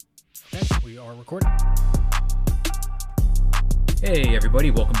We are recording. Hey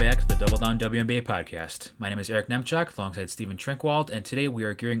everybody, welcome back to the Double Down WNBA podcast. My name is Eric Nemchuk alongside Steven Trinkwald, and today we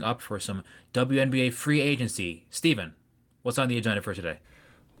are gearing up for some WNBA free agency. Steven, what's on the agenda for today?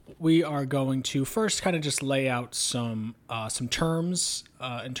 We are going to first kind of just lay out some terms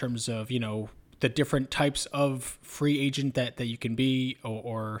in terms of, the different types of free agent that you can be,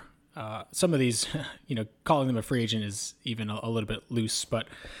 or some of these, calling them a free agent is even a little bit loose, but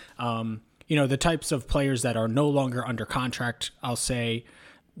the types of players that are no longer under contract. I'll say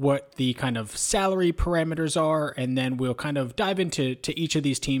what the kind of salary parameters are, and then we'll kind of dive into each of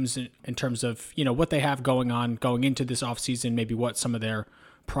these teams in terms of, what they have going into this offseason, maybe what some of their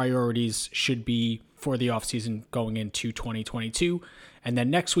priorities should be for the offseason going into 2022. And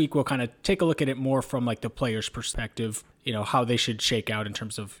then next week, we'll kind of take a look at it more from like the player's perspective, how they should shake out in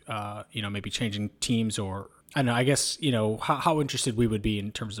terms of, maybe changing teams, or I don't know, I guess, how interested we would be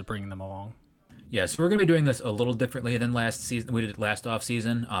in terms of bringing them along. Yes, we're going to be doing this a little differently than last season. We did last off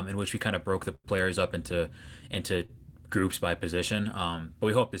season, in which we kind of broke the players up into groups by position. But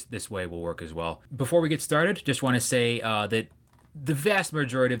we hope this way will work as well. Before we get started, just want to say that the vast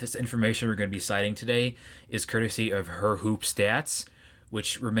majority of this information we're going to be citing today is courtesy of Her Hoop Stats,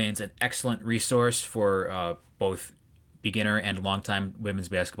 which remains an excellent resource for both beginner and longtime women's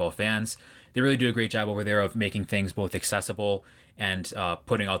basketball fans. They really do a great job over there of making things both accessible and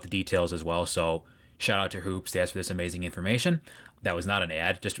putting out the details as well. So shout out to Her Hoop Stats for this amazing information. That was not an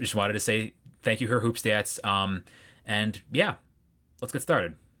ad. Just wanted to say thank you, Her Hoop Stats. And yeah, let's get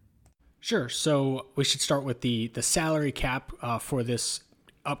started. Sure. So we should start with the salary cap for this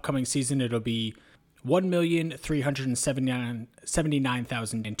upcoming season. It'll be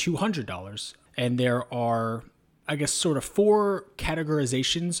 $1,379,200. And there are, I guess, sort of four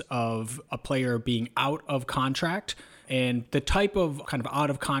categorizations of a player being out of contract. And the type of kind of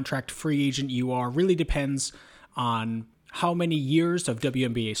out of contract free agent you are really depends on how many years of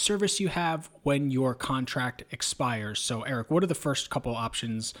WNBA service you have when your contract expires. So, Eric, what are the first couple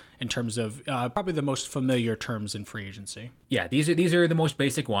options in terms of probably the most familiar terms in free agency? Yeah, these are the most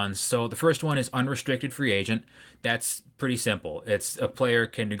basic ones. So the first one is unrestricted free agent. That's pretty simple. It's a player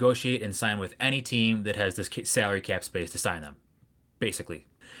can negotiate and sign with any team that has this salary cap space to sign them, basically.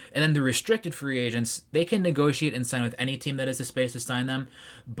 And then the restricted free agents, they can negotiate and sign with any team that has the space to sign them,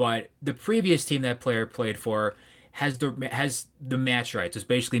 but the previous team that player played for has the match rights. This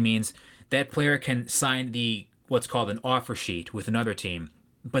basically means that player can sign what's called an offer sheet with another team,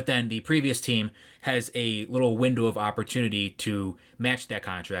 but then the previous team has a little window of opportunity to match that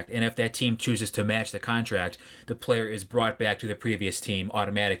contract. And if that team chooses to match the contract, the player is brought back to the previous team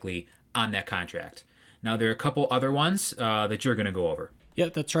automatically on that contract. Now, there are a couple other ones that you're going to go over. Yeah,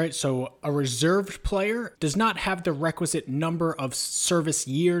 that's right. So a reserved player does not have the requisite number of service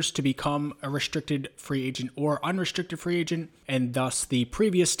years to become a restricted free agent or unrestricted free agent, and thus the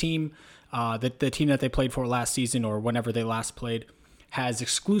previous team, the team that they played for last season or whenever they last played, has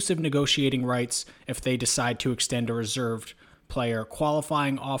exclusive negotiating rights if they decide to extend a reserved player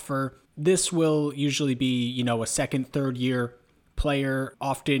qualifying offer. This will usually be, a second, third year player,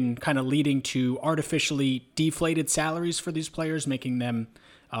 often kind of leading to artificially deflated salaries for these players, making them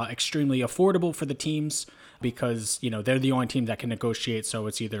extremely affordable for the teams because, they're the only team that can negotiate. So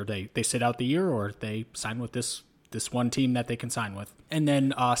it's either they sit out the year or they sign with this one team that they can sign with. And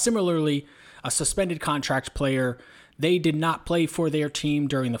then similarly, a suspended contract player, they did not play for their team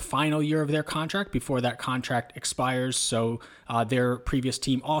during the final year of their contract before that contract expires. So their previous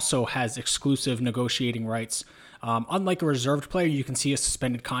team also has exclusive negotiating rights. Unlike a reserved player, you can see a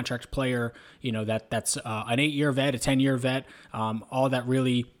suspended contract player, that's an 8-year vet, a 10-year vet. All that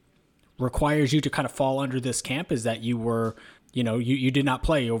really requires you to kind of fall under this camp is that you were, you did not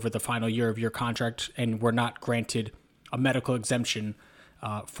play over the final year of your contract and were not granted a medical exemption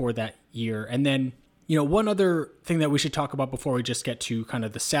for that year. And then, one other thing that we should talk about before we just get to kind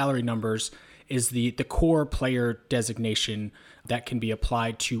of the salary numbers is the core player designation that can be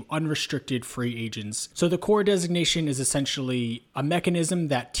applied to unrestricted free agents. So the core designation is essentially a mechanism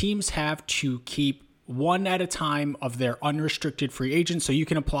that teams have to keep one at a time of their unrestricted free agents. So you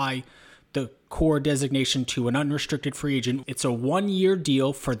can apply the core designation to an unrestricted free agent. It's a 1-year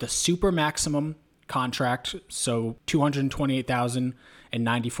deal for the super maximum contract, so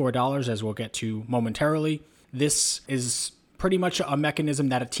 $228,094, as we'll get to momentarily. This is pretty much a mechanism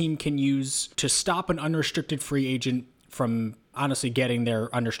that a team can use to stop an unrestricted free agent from honestly getting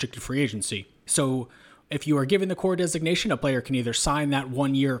their unrestricted free agency. So if you are given the core designation, a player can either sign that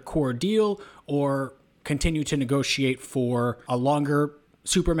 1-year core deal or continue to negotiate for a longer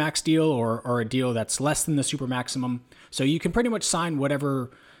supermax deal or a deal that's less than the super maximum. So you can pretty much sign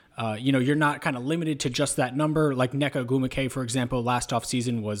whatever You're not kind of limited to just that number. Like Nneka Ogwumike, for example, last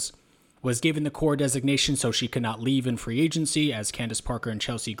offseason was given the core designation, so she could not leave in free agency, as Candace Parker and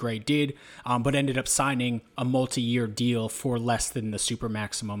Chelsea Gray did, but ended up signing a multi-year deal for less than the super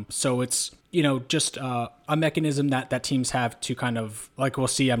maximum. So it's, just a mechanism that teams have to kind of, like we'll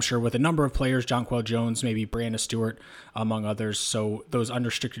see, I'm sure, with a number of players, Jonquel Jones, maybe Brianna Stewart, among others. So those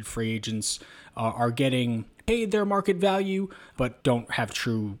unrestricted free agents are getting paid their market value, but don't have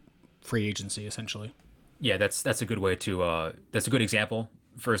true free agency, essentially. Yeah, that's a good way to, that's a good example.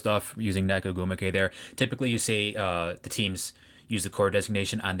 First off, using Nneka Ogwumike there, typically you say the teams use the core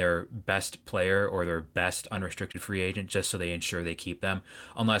designation on their best player or their best unrestricted free agent just so they ensure they keep them.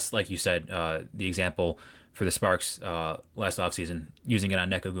 Unless, like you said, the example for the Sparks last offseason, using it on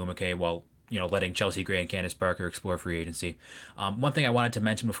Nneka Ogwumike while letting Chelsea Gray and Candace Parker explore free agency. One thing I wanted to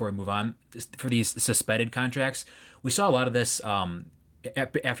mention before we move on is for these suspended contracts, we saw a lot of this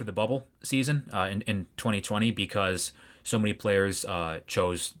after the bubble season in 2020 because so many players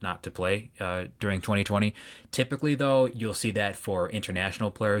chose not to play during 2020. Typically, though, you'll see that for international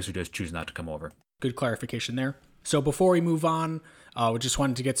players who just choose not to come over. Good clarification there. So before we move on, we just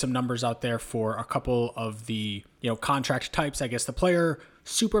wanted to get some numbers out there for a couple of the contract types. I guess the player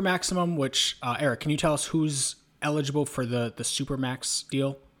super maximum, which Eric, can you tell us who's eligible for the super max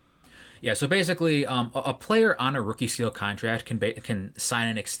deal? Yeah, so basically, a player on a rookie scale contract can sign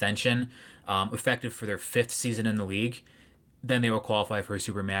an extension effective for their 5th season in the league. Then they will qualify for a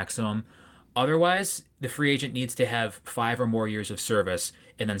super maximum. Otherwise, the free agent needs to have 5 or more years of service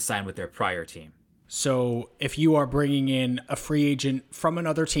and then sign with their prior team. So if you are bringing in a free agent from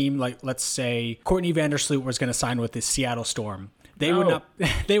another team, like let's say Courtney Vandersloot was going to sign with the Seattle Storm, they would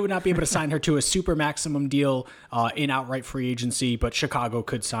not be able to sign her to a super maximum deal in outright free agency, but Chicago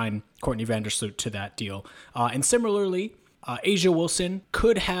could sign Courtney Vandersloot to that deal. And similarly, A'ja Wilson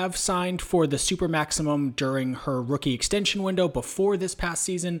could have signed for the super maximum during her rookie extension window before this past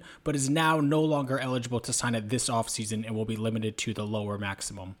season, but is now no longer eligible to sign it this offseason and will be limited to the lower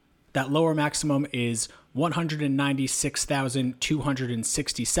maximum. That lower maximum is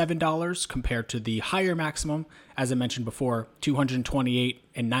 $196,267 compared to the higher maximum, as I mentioned before,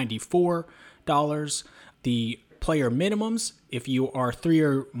 $228,094. The player minimums, if you are 3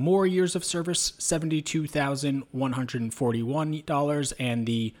 or more years of service, $72,141, and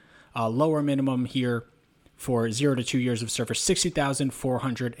the lower minimum here for 0 to 2 years of service,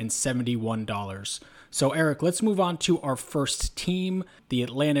 $60,471. So Eric, let's move on to our first team, the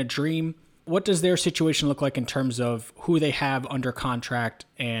Atlanta Dream. What does their situation look like in terms of who they have under contract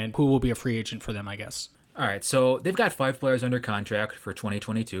and who will be a free agent for them, I guess? All right, so they've got 5 players under contract for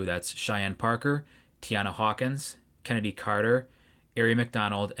 2022. That's Cheyenne Parker, Tiana Hawkins, Kennedy Carter, Ari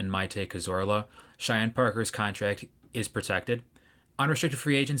McDonald, and Maite Cazorla. Cheyenne Parker's contract is protected. Unrestricted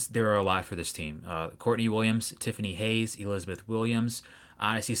free agents, there are a lot for this team. Courtney Williams, Tiffany Hayes, Elizabeth Williams,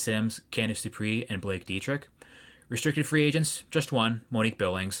 Odyssey Sims, Candice Dupree, and Blake Dietrich. Restricted free agents, just one, Monique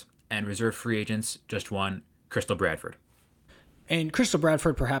Billings. And reserve free agents, just one, Crystal Bradford. And Crystal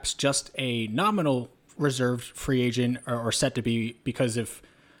Bradford, perhaps just a nominal reserved free agent or set to be, because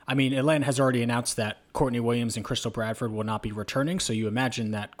Atlanta has already announced that Courtney Williams and Crystal Bradford will not be returning. So you imagine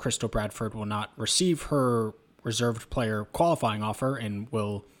that Crystal Bradford will not receive her reserved player qualifying offer and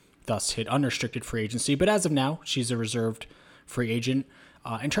will thus hit unrestricted free agency. But as of now, she's a reserved free agent.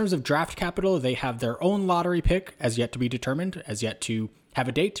 In terms of draft capital, they have their own lottery pick as yet to be determined, as yet to have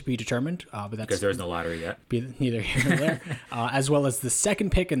a date to be determined. But that's because there's no lottery yet. Neither here nor there. As well as the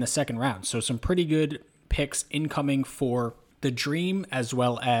second pick in the second round. So some pretty good picks incoming for the Dream, as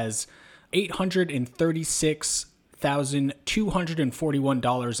well as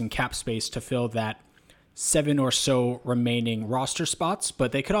 $836,241 in cap space to fill that 7 or so remaining roster spots.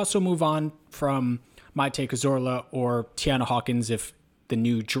 But they could also move on from Maite Cazorla or Tiana Hawkins if the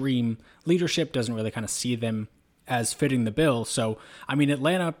new Dream leadership doesn't really kind of see them as fitting the bill. So,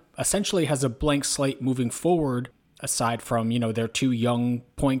 Atlanta essentially has a blank slate moving forward, aside from, their 2 young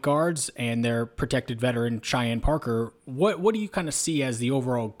point guards and their protected veteran Cheyenne Parker. What do you kind of see as the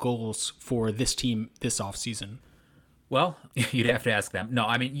overall goals for this team this offseason? Well, you'd have to ask them. No,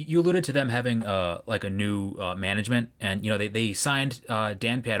 you alluded to them having a new management, and they signed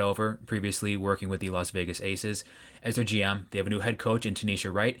Dan Padover, previously working with the Las Vegas Aces, as their GM. They have a new head coach in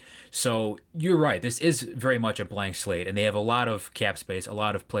Tanisha Wright. So you're right. This is very much a blank slate, and they have a lot of cap space, a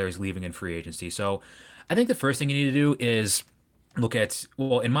lot of players leaving in free agency. So I think the first thing you need to do is look at,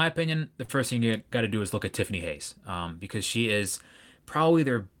 in my opinion, the first thing you got to do is look at Tiffany Hayes, because she is probably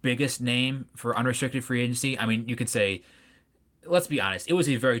their biggest name for unrestricted free agency. You could say, let's be honest, it was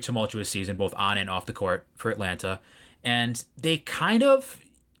a very tumultuous season, both on and off the court for Atlanta. And they kind of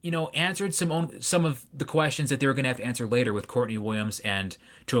answered some of the questions that they were going to have to answer later with Courtney Williams and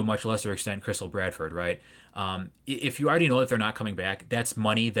to a much lesser extent Crystal Bradford, right? If you already know that they're not coming back, that's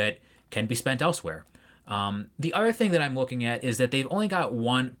money that can be spent elsewhere. The other thing that I'm looking at is that they've only got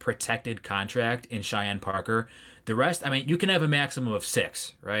one protected contract in Cheyenne Parker. The rest, I mean, you can have a maximum of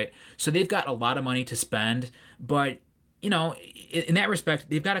six, right? So they've got a lot of money to spend, but in that respect,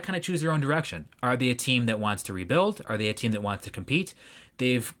 they've got to kind of choose their own direction. Are they a team that wants to rebuild? Are they a team that wants to compete?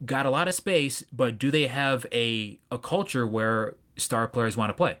 They've got a lot of space, but do they have a culture where star players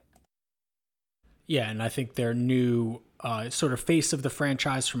want to play? Yeah, and I think their new sort of face of the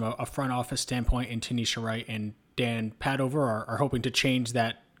franchise from a front office standpoint in Tanisha Wright and Dan Padover are hoping to change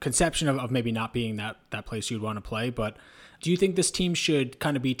that conception of maybe not being that place you'd want to play. But do you think this team should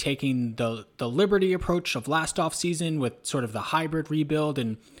kind of be taking the Liberty approach of last offseason with sort of the hybrid rebuild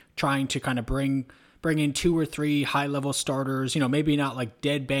and trying to kind of bring in two or three high-level starters, maybe not like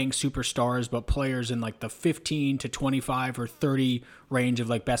dead bang superstars, but players in like the 15 to 25 or 30 range of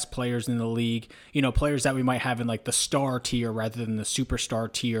like best players in the league, players that we might have in like the star tier rather than the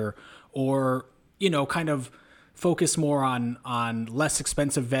superstar tier, or, kind of focus more on less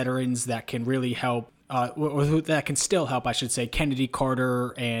expensive veterans that can really help, or that can still help, I should say, Kennedy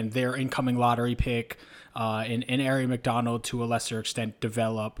Carter and their incoming lottery pick, and Aari McDonald to a lesser extent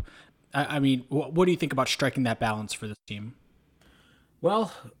develop. I mean, what do you think about striking that balance for this team?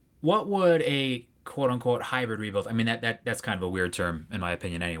 Well, what would a quote unquote hybrid rebuild? I mean, that's kind of a weird term in my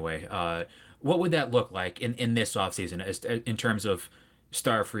opinion anyway. What would that look like in this offseason in terms of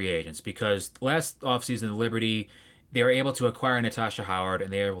star free agents? Because last offseason, the Liberty, they were able to acquire Natasha Howard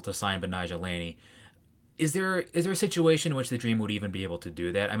and they were able to sign Benijah Laney. Is there a situation in which the Dream would even be able to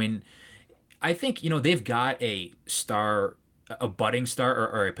do that? I mean, I think, they've got a budding star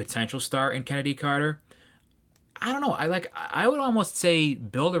or a potential star in Kennedy Carter. I don't know. I would almost say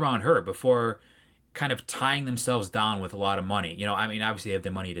build around her before kind of tying themselves down with a lot of money. I mean, obviously they have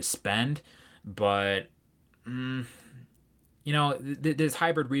the money to spend, but this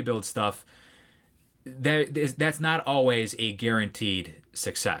hybrid rebuild stuff, that's not always a guaranteed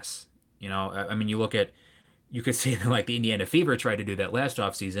success. I mean, you could see like the Indiana Fever tried to do that last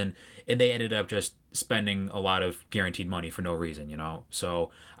offseason and they ended up just spending a lot of guaranteed money for no reason.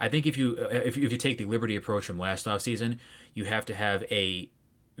 So I think if you take the Liberty approach from last offseason, you have to have a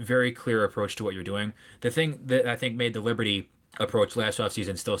very clear approach to what you're doing. The thing that I think made the Liberty approach last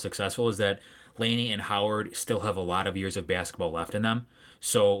offseason still successful is that Laney and Howard still have a lot of years of basketball left in them.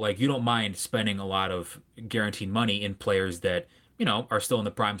 So like you don't mind spending a lot of guaranteed money in players that are still in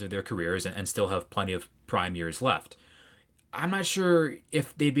the primes of their careers and still have plenty of prime years left. I'm not sure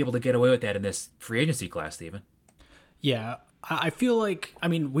if they'd be able to get away with that in this free agency class, Steven. Yeah, I feel like, I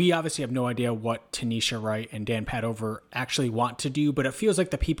mean, we obviously have no idea what Tanisha Wright and Dan Padover actually want to do, but it feels like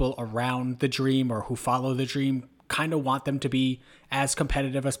the people around the Dream or who follow the Dream kind of want them to be as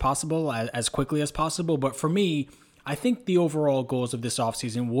competitive as possible, as quickly as possible. But for me, I think the overall goals of this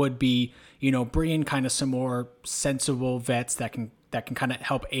offseason would be, bring in kind of some more sensible vets that can kind of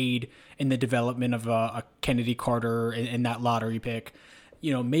help aid in the development of a Kennedy Carter in that lottery pick.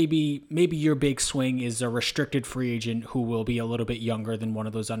 Maybe your big swing is a restricted free agent who will be a little bit younger than one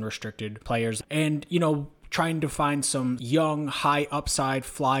of those unrestricted players. And, trying to find some young, high upside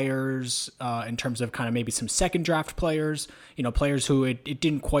flyers in terms of kind of maybe some second draft players, players who it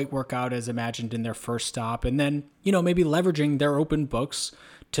didn't quite work out as imagined in their first stop. And then, maybe leveraging their open books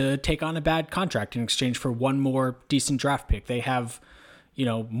to take on a bad contract in exchange for one more decent draft pick. They have,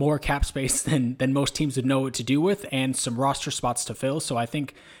 more cap space than most teams would know what to do with and some roster spots to fill. So I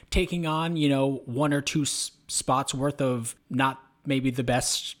think taking on, one or two spots worth of not maybe the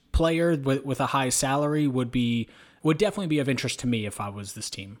best player with a high salary would definitely be of interest to me if I was this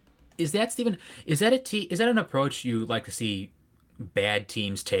team. Is that, Steven, is that an approach you like to see bad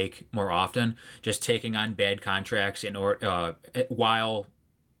teams take more often? Just taking on bad contracts while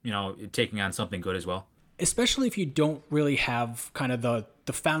taking on something good as well? Especially if you don't really have kind of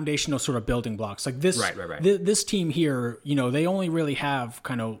the foundational sort of building blocks like this. Right. This team here, they only really have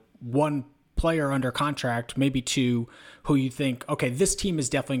kind of one player under contract, maybe two, who you think, okay, this team is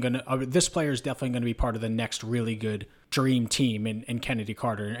definitely this player is definitely going to be part of the next really good Dream team in Kennedy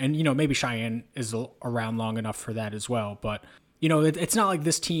Carter. And, maybe Cheyenne is around long enough for that as well. But, it's not like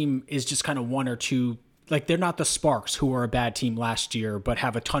this team is just kind of one or two, like they're not the Sparks who were a bad team last year, but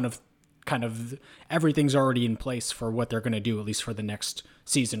have a ton of kind of everything's already in place for what they're going to do, at least for the next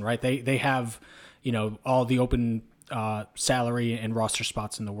season, right? They have, all the open salary and roster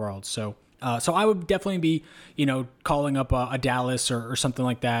spots in the world. So I would definitely be, calling up a Dallas or something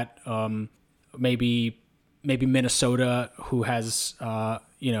like that. Maybe maybe Minnesota, who has, a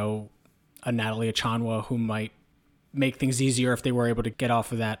Natalie Achanwa who might make things easier if they were able to get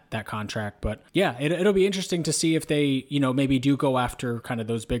off of that contract. But yeah, it'll be interesting to see if they, maybe do go after kind of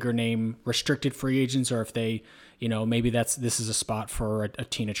those bigger name restricted free agents, or if they, maybe this is a spot for a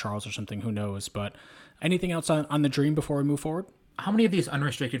Tina Charles or something, who knows. But anything else on the Dream before we move forward? How many of these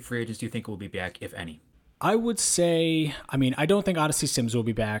unrestricted free agents do you think will be back, if any? I would say, I don't think Odyssey Sims will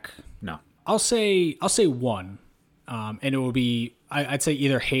be back. No. I'll say one. And it will be, I'd say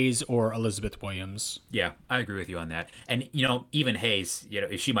either Hayes or Elizabeth Williams. Yeah, I agree with you on that. And, even Hayes,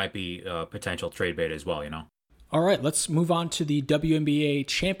 she might be a potential trade bait as well, All right, let's move on to the WNBA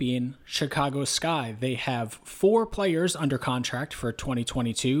champion, Chicago Sky. They have 4 players under contract for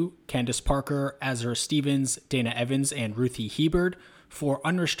 2022: Candace Parker, Azra Stevens, Dana Evans, and Ruthie Hebard. For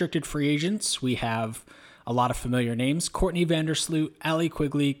unrestricted free agents, we have a lot of familiar names: Courtney Vandersloot, Allie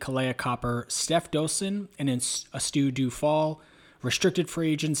Quigley, Kalea Copper, Steph Dolson, and Astu Dufall. Restricted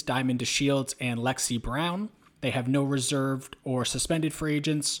free agents: Diamond DeShields and Lexi Brown. They have no reserved or suspended free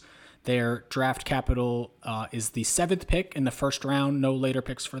agents. Their draft capital is the 7th pick in the first round, no later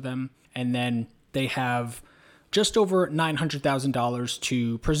picks for them. And then they have just over $900,000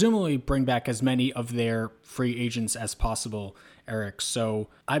 to presumably bring back as many of their free agents as possible, Eric. So,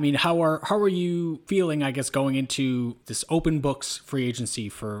 how are you feeling, I guess, going into this open books free agency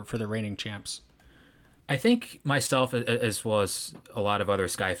for the reigning champs? I think myself, as well as a lot of other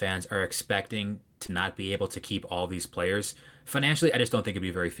Sky fans, are expecting to not be able to keep all these players. Financially, I just don't think it'd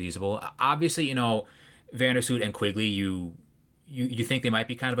be very feasible. Obviously, Vandersloot and Quigley, you think they might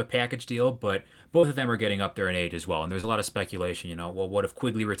be kind of a package deal, but both of them are getting up there in age as well. And there's a lot of speculation, well, what if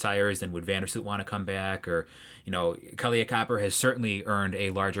Quigley retires? Then would Vandersloot want to come back? Or, Kalea Copper has certainly earned a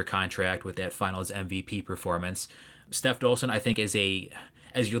larger contract with that finals MVP performance. Steph Dolson, I think, is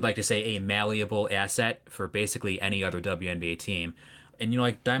as you'd like to say, a malleable asset for basically any other WNBA team. And,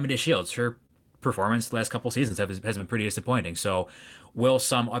 like Diamond DeShields, her performance the last couple seasons has been pretty disappointing. So will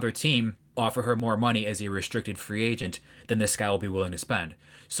some other team offer her more money as a restricted free agent than the Sky will be willing to spend?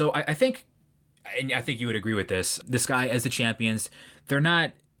 So I think, and I think you would agree with this, the Sky as the champions, they're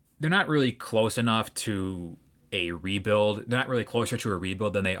not really close enough to a rebuild. They're not really closer to a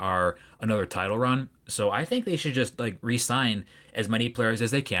rebuild than they are another title run. So I think they should just re-sign as many players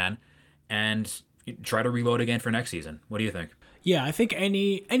as they can and try to reload again for next season. What do you think? Yeah, I think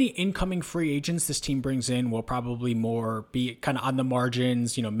any incoming free agents this team brings in will probably more be kind of on the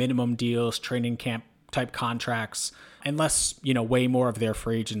margins, minimum deals, training camp type contracts, unless, way more of their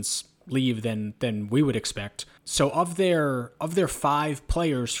free agents leave than we would expect. So of their 5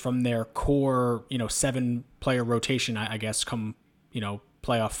 players from their core, 7-player rotation, I guess, come,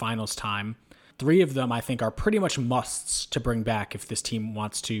 playoff finals time, 3 of them I think are pretty much musts to bring back if this team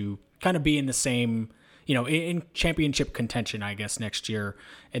wants to kind of be in the same, in championship contention, I guess, next year.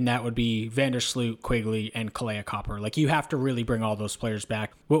 And that would be Vandersloot, Quigley, and Kalea Copper. You have to really bring all those players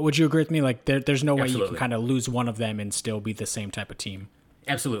back. Would you agree with me? There's no way you can kind of lose one of them and still be the same type of team.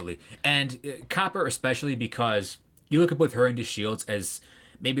 Absolutely. And Copper, especially because you look at both her and DeShields as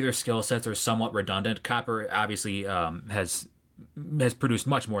maybe their skill sets are somewhat redundant. Copper obviously has produced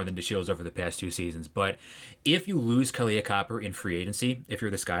much more than DeShields over the past 2 seasons. But if you lose Kalea Copper in free agency, if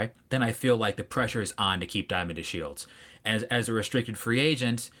you're the Sky, then I feel like the pressure is on to keep Diamond DeShields. As a restricted free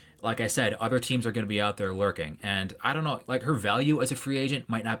agent, like I said, other teams are going to be out there lurking. And I don't know, her value as a free agent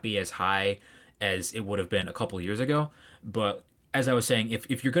might not be as high as it would have been a couple of years ago. But as I was saying,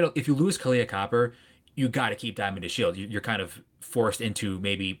 if you lose Kalea Copper, you got to keep Diamond DeShields. You're kind of forced into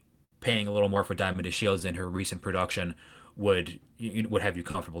maybe paying a little more for Diamond DeShields than her recent production would have you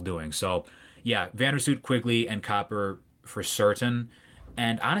comfortable doing. So yeah, Vandersloot, Quigley, and Copper for certain.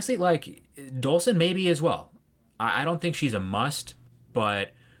 And honestly, Dolson maybe as well. I don't think she's a must,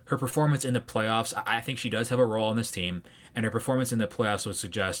 but her performance in the playoffs, I think she does have a role on this team. And her performance in the playoffs would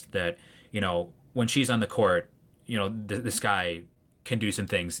suggest that, when she's on the court, the Sky can do some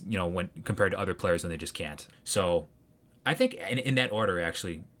things, when compared to other players, and they just can't. So I think in that order,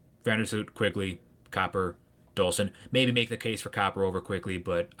 actually, Vandersloot, Quigley, Copper, Dolson. Maybe make the case for Copper over Quigley,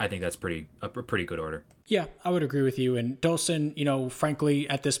 but I think that's a pretty good order. Yeah, I would agree with you. And Dolson, frankly,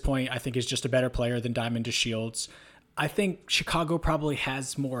 at this point, I think is just a better player than Diamond DeShields. I think Chicago probably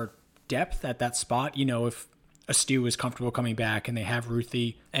has more depth at that spot. If Astu is comfortable coming back and they have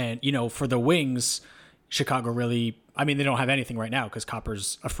Ruthie, and for the wings, Chicago really, they don't have anything right now because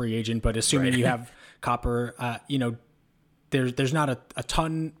Copper's a free agent. But assuming you have Copper, there's not a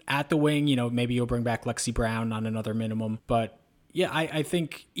ton at the wing. Maybe you'll bring back Lexi Brown on another minimum, but Yeah, I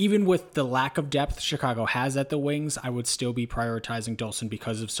think even with the lack of depth Chicago has at the wings, I would still be prioritizing Dolson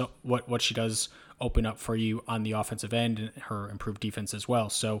because of what she does open up for you on the offensive end and her improved defense as well.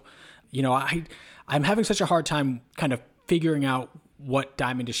 So, I'm having such a hard time kind of figuring out what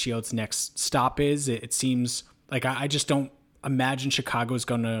Diamond DeShield's next stop is. It seems like I just don't imagine Chicago's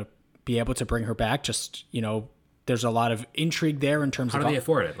going to be able to bring her back. Just, there's a lot of intrigue there in terms of how do they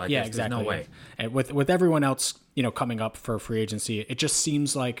afford it? Yeah, exactly. There's no way. And with everyone else, coming up for free agency, it just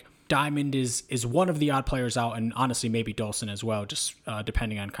seems like Diamond is one of the odd players out, and honestly, maybe Dolson as well, just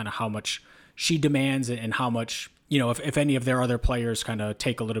depending on kind of how much she demands and how much, if any of their other players kind of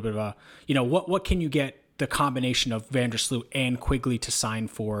take a little bit of a, what can you get the combination of Vandersloot and Quigley to sign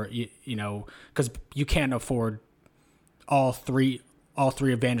for, because you can't afford all three of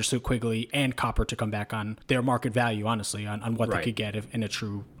Vandersloot, Quigley, and Copper to come back on their market value, honestly, on what they could get in a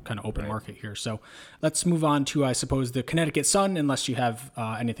true kind of open market here. So let's move on to, I suppose, the Connecticut Sun, unless you have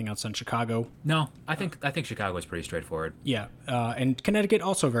anything else on Chicago. No, I think Chicago is pretty straightforward. Yeah, and Connecticut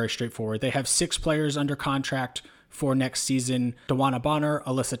also very straightforward. They have 6 players under contract for next season: Dewana Bonner,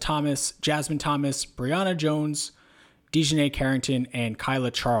 Alyssa Thomas, Jasmine Thomas, Brianna Jones, Dejanay Carrington, and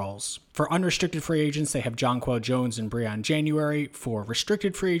Kyla Charles. For unrestricted free agents, they have Jonquel Jones and Breon January. For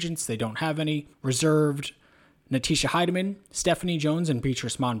restricted free agents, they don't have any. Reserved, Natisha Heidemann, Stephanie Jones, and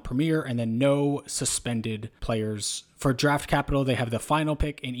Beatrice Mon-Premier, and then no suspended players. For draft capital, they have the final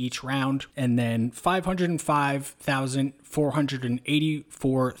pick in each round, and then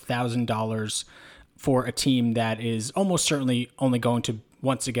 $505,484,000 for a team that is almost certainly only going to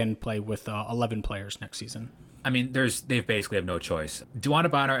once again play with 11 players next season. I mean, they basically have no choice. Dewana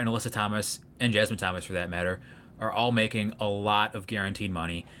Bonner and Alyssa Thomas, and Jasmine Thomas for that matter, are all making a lot of guaranteed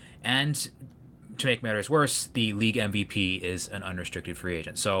money. And to make matters worse, the league MVP is an unrestricted free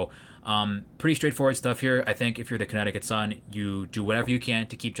agent. So pretty straightforward stuff here. I think if you're the Connecticut Sun, you do whatever you can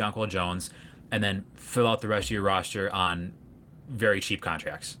to keep Jonquel Jones and then fill out the rest of your roster on very cheap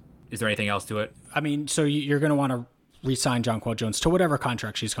contracts. Is there anything else to it? I mean, so you're going to want to re-sign Jonquel Jones to whatever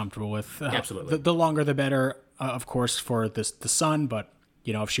contract she's comfortable with. Absolutely. The longer the better, of course, for the Sun. But,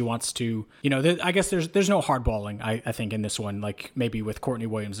 if she wants to, I guess there's no hardballing, I think, in this one, like maybe with Courtney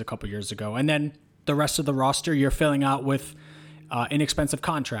Williams a couple years ago. And then the rest of the roster, you're filling out with inexpensive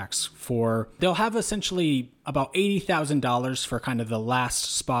contracts they'll have essentially about $80,000 for kind of the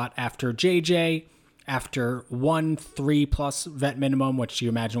last spot after JJ, after 1 3+ vet minimum, which you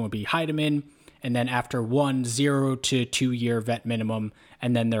imagine would be Heidemann, and then after 1 0 to 2 year vet minimum,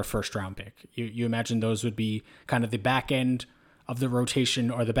 and then their first round pick. You imagine those would be kind of the back end of the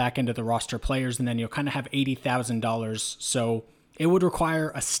rotation or the back end of the roster players, and then you'll kind of have $80,000. So it would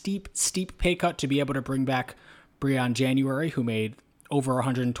require a steep pay cut to be able to bring back Breon January, who made over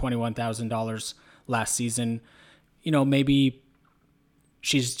 $121,000 last season. Maybe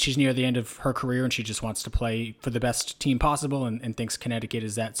she's near the end of her career and she just wants to play for the best team possible and thinks Connecticut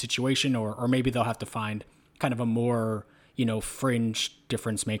is that situation, or maybe they'll have to find kind of a more, fringe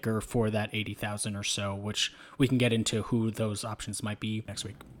difference maker for that 80,000 or so, which we can get into who those options might be next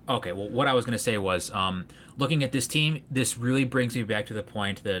week. Okay, well, what I was going to say was, looking at this team, this really brings me back to the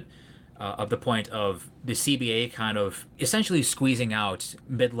point that of the CBA kind of essentially squeezing out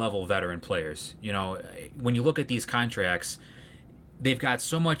mid-level veteran players. When you look at these contracts, they've got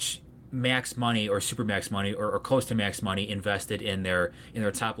so much max money or super max money or close to max money invested in their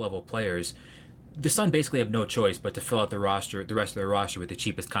top level players. The Sun basically have no choice but to fill out the rest of their roster with the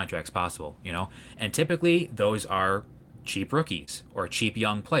cheapest contracts possible, and typically those are cheap rookies or cheap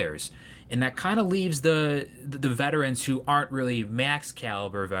young players. And that kind of leaves the veterans who aren't really max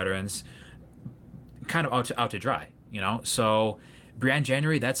caliber veterans kind of out to dry, So Breon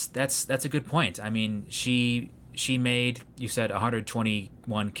January, that's a good point. I mean, she made, you said,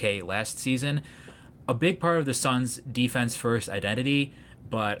 $121K last season. A big part of the Suns' defense first identity,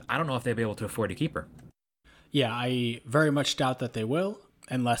 but I don't know if they'll be able to afford to keep her. Yeah, I very much doubt that they will,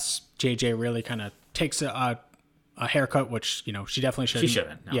 unless JJ really kind of takes a haircut, which, she definitely shouldn't. She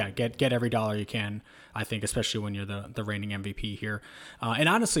shouldn't. No. Yeah, get every dollar you can, I think, especially when you're the reigning MVP here. And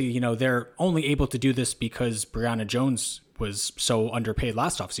honestly, they're only able to do this because Brianna Jones was so underpaid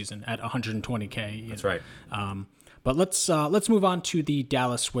last offseason at $120K. That's right. But let's move on to the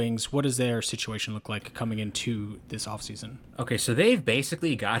Dallas Wings. What does their situation look like coming into this offseason? Okay, so they've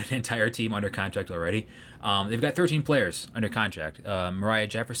basically got an entire team under contract already. They've got 13 players under contract. Mariah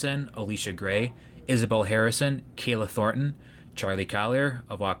Jefferson, Alicia Gray, Isabel Harrison, Kayla Thornton, Charlie Collier,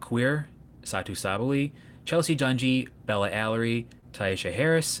 Avok Queer, Satu Sabali, Chelsea Dungy, Bella Allery, Taisha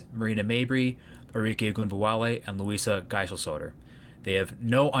Harris, Marina Mabry, Arike Gunvawale, and Luisa Geisel-Soder. They have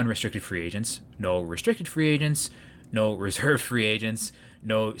no unrestricted free agents, no restricted free agents, no reserved free agents,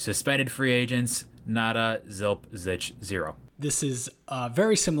 no suspended free agents, nada, zilp, zilch, zero. This is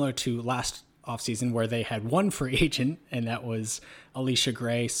very similar to last offseason where they had one free agent, and that was Alicia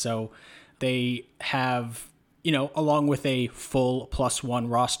Gray. So they have, along with a full +1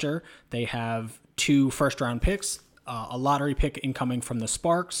 roster, they have 2 first-round picks, a lottery pick incoming from the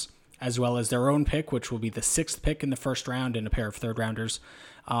Sparks, as well as their own pick, which will be the 6th pick in the first round, and a pair of third-rounders.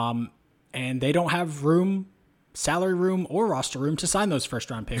 And they don't have salary room, or roster room to sign those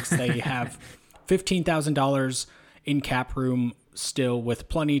first-round picks. They have $15,000 in cap room still, with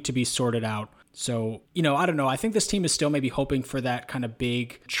plenty to be sorted out. So, I don't know. I think this team is still maybe hoping for that kind of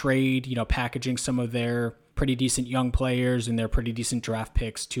big trade, packaging some of their pretty decent young players and their pretty decent draft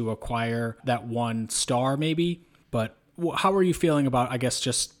picks to acquire that one star maybe. But how are you feeling about, I guess,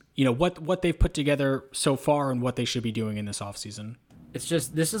 just, what they've put together so far and what they should be doing in this offseason? It's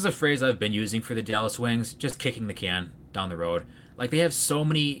just, this is a phrase I've been using for the Dallas Wings, just kicking the can down the road. Like, they have so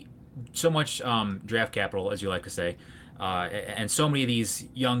much draft capital, as you like to say, and so many of these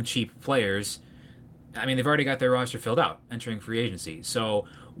young, cheap players. I mean, they've already got their roster filled out entering free agency. So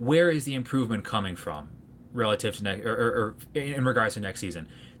where is the improvement coming from relative to or in regards to next season?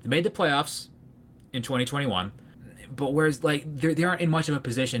 They made the playoffs in 2021, but whereas like they aren't in much of a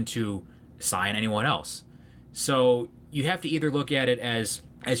position to sign anyone else. So you have to either look at it as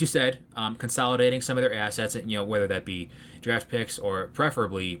you said, consolidating some of their assets, whether that be draft picks or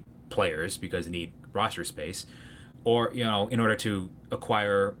preferably players because they need roster space, or in order to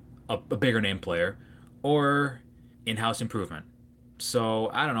acquire a bigger name player, or in-house improvement. So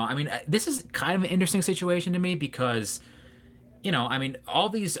I don't know. I mean, this is kind of an interesting situation to me because, I mean, all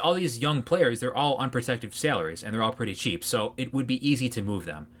these young players, they're all unprotected salaries and they're all pretty cheap. So it would be easy to move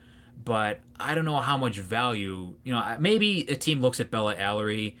them. But I don't know how much value, maybe a team looks at Bella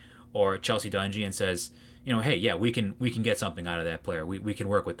Allery or Chelsea Dungy and says, hey, yeah, we can get something out of that player. We can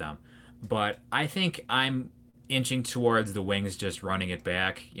work with them. But I think I'm inching towards the Wings just running it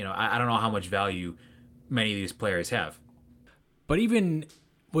back. I don't know how much value many of these players have. But even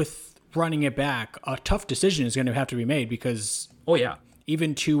with running it back, a tough decision is going to have to be made because, oh yeah,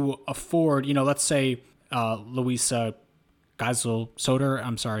 even to afford, let's say Louisa Geisel Soder,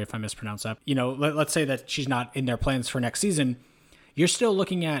 I'm sorry if I mispronounced that. Let's say that she's not in their plans for next season. You're still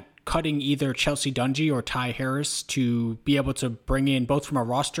looking at cutting either Chelsea Dungy or Ty Harris to be able to bring in, both from a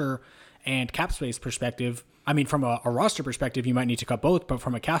roster and cap space perspective. I mean, from a roster perspective, you might need to cut both, but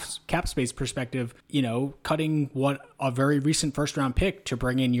from a cap space perspective, cutting what a very recent first round pick to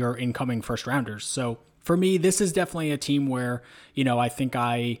bring in your incoming first rounders. So for me, this is definitely a team where, I think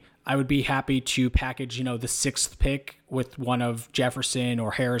I would be happy to package, the 6th pick with one of Jefferson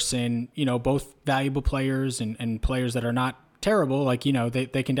or Harrison, both valuable players and players that are not terrible. Like,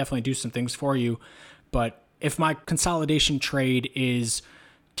 they can definitely do some things for you. But if my consolidation trade is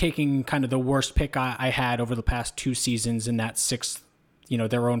taking kind of the worst pick I had over the past 2 seasons in that 6th,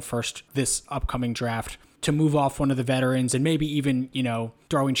 their own first, this upcoming draft, to move off one of the veterans and maybe even,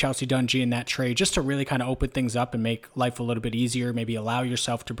 throwing Chelsea Dungy in that trade just to really kind of open things up and make life a little bit easier, maybe allow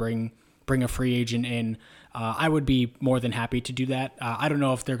yourself to bring a free agent in. I would be more than happy to do that. I don't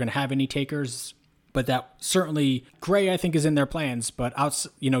know if they're going to have any takers, but that certainly, Gray, I think, is in their plans. But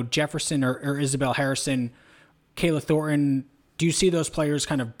Jefferson or Isabel Harrison, Kayla Thornton, do you see those players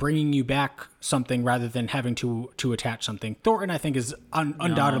kind of bringing you back something rather than having to attach something? Thornton, I think, is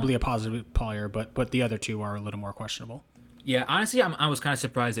undoubtedly a positive player, but the other two are a little more questionable. Yeah, honestly, I was kind of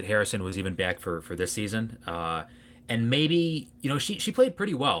surprised that Harrison was even back for this season. And maybe, she played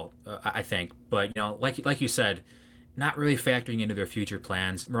pretty well, I think. But, like you said, not really factoring into their future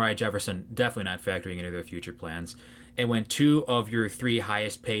plans. Mariah Jefferson definitely not factoring into their future plans. And when 2 of your 3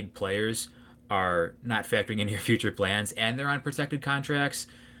 highest paid players are not factoring in your future plans and they're on protected contracts,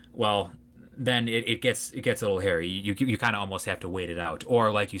 well, then it gets a little hairy. You kind of almost have to wait it out,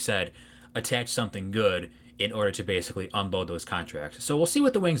 or like you said, attach something good in order to basically unload those contracts. So we'll see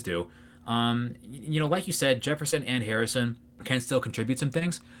what the Wings do. Like you said, Jefferson and Harrison can still contribute some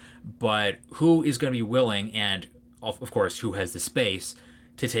things, but who is going to be willing, and of course who has the space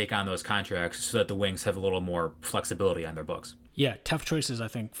to take on those contracts so that the Wings have a little more flexibility on their books? Yeah, tough choices, I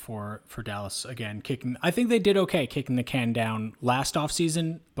think, for Dallas. Again, I think they did okay kicking the can down last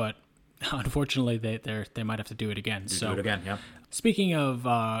offseason, but unfortunately they might have to do it again. Do it again, yeah. Speaking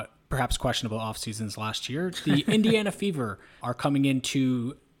of perhaps questionable off seasons last year, the Indiana Fever are coming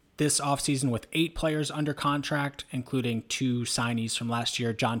into this offseason with 8 players under contract, including 2 signees from last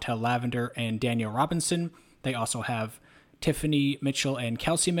year, Jontel Lavender and Daniel Robinson. They also have Tiffany Mitchell and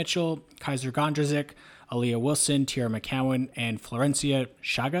Kelsey Mitchell, Kaiser Gondrazik, Aaliyah Wilson, Tierra McCowan, and Florencia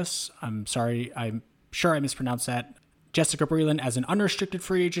Chagas. I'm sorry, I'm sure I mispronounced that. Jessica Breland as an unrestricted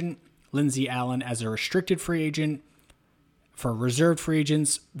free agent, Lindsay Allen as a restricted free agent. For reserved free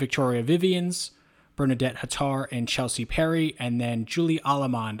agents, Victoria Vivians, Bernadette Hattar, and Chelsea Perry, and then Julie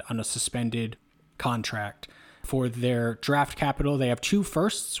Allemande on a suspended contract. For their draft capital, they have 2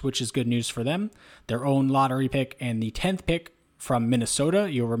 firsts, which is good news for them, their own lottery pick, and the 10th pick from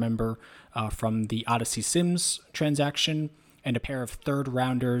Minnesota, you'll remember from the Odyssey Sims transaction, and a pair of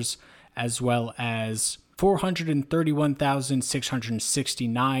third-rounders, as well as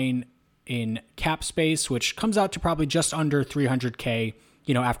 $431,669 in cap space, which comes out to probably just under $300K,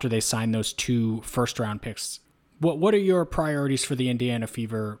 after they sign those 2 first-round picks. What are your priorities for the Indiana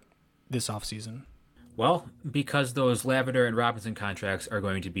Fever this offseason? Well, because those Lavender and Robinson contracts are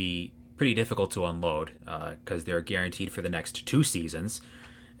going to be pretty difficult to unload because they're guaranteed for the next 2 seasons.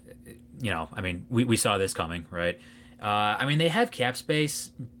 We saw this coming, right? They have cap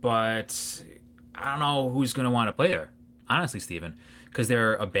space, but I don't know who's going to want to play there, honestly, Steven, because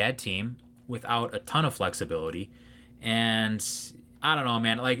they're a bad team without a ton of flexibility. And I don't know,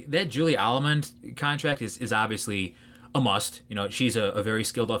 man, like that Julie Allemande contract is obviously a must. She's a very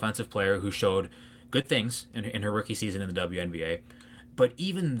skilled offensive player who showed good things in her rookie season in the WNBA. But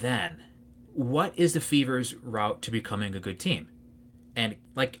even then, what is the Fever's route to becoming a good team? And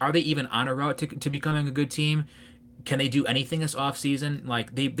like, are they even on a route to becoming a good team? Can they do anything this offseason?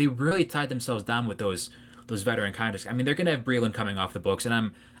 Like they really tied themselves down with those veteran contracts. They're gonna have Breland coming off the books, and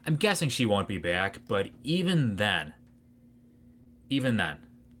I'm guessing she won't be back, but even then,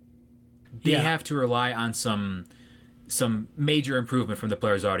 they have to rely on some major improvement from the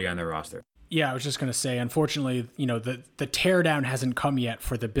players already on their roster. Yeah, I was just going to say, unfortunately, the teardown hasn't come yet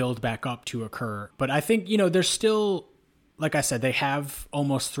for the build back up to occur. But I think, there's still, like I said, they have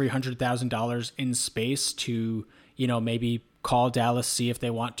almost $300,000 in space to, maybe call Dallas, see if they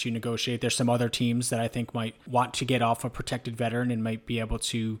want to negotiate. There's some other teams that I think might want to get off a protected veteran and might be able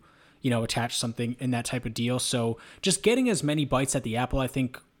to, attach something in that type of deal. So just getting as many bites at the apple, I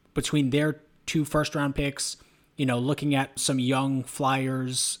think, between their 2 first-round picks, looking at some young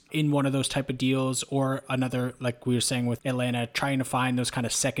flyers in one of those type of deals, or another, like we were saying with Atlanta, trying to find those kind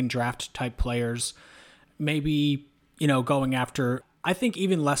of second draft type players, maybe, going after, I think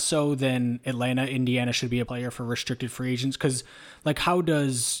even less so than Atlanta, Indiana should be a player for restricted free agents. Cause like, how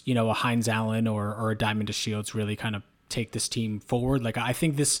does, a Hines Allen or a Diamond DeShields really kind of take this team forward? Like, I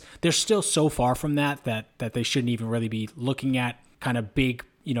think they're still so far from that they shouldn't even really be looking at kind of big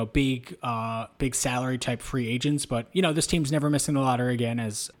salary type free agents. But, this team's never missing the lottery again,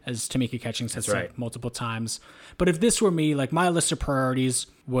 as Tamika Catchings has said multiple times. But if this were me, like my list of priorities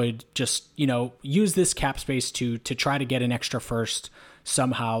would just, use this cap space to try to get an extra first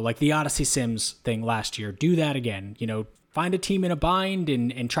somehow, like the Odyssey Sims thing last year. Do that again, find a team in a bind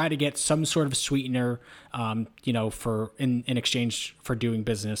and try to get some sort of sweetener, for in exchange for doing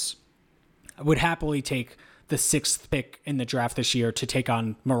business. I would happily take the 6th pick in the draft this year to take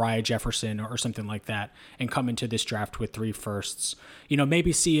on Mariah Jefferson or something like that and come into this draft with 3 firsts.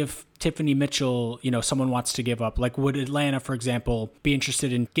 Maybe see if Tiffany Mitchell, someone wants to give up. Like, would Atlanta, for example, be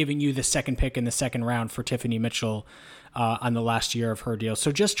interested in giving you the 2nd pick in the 2nd round for Tiffany Mitchell on the last year of her deal?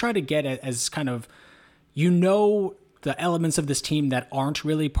 So just try to get it as kind of, the elements of this team that aren't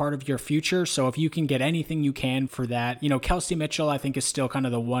really part of your future. So if you can get anything you can for that, Kelsey Mitchell, I think, is still kind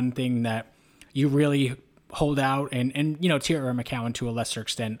of the one thing that you really hold out, and Tierra McCowan to a lesser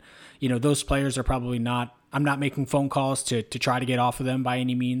extent. Those players are probably not, I'm not making phone calls to try to get off of them by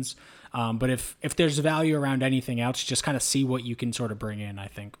any means. But if there's value around anything else, just kind of see what you can sort of bring in, I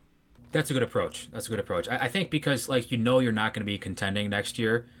think. That's a good approach. I think because you're not going to be contending next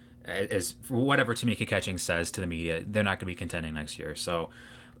year, as whatever Tamika Catchings says to the media, they're not going to be contending next year. So,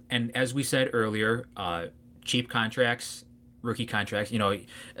 and as we said earlier, cheap contracts, rookie contracts,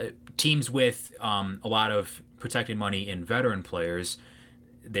 teams with a lot of protected money in veteran players,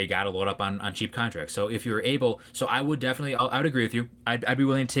 they got to load up on cheap contracts. So if you're able, I would definitely, I would agree with you. I'd be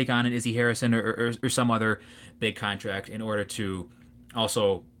willing to take on an Izzy Harrison or some other big contract in order to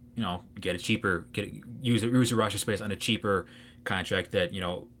also, get a cheaper, use a roster space on a cheaper contract that,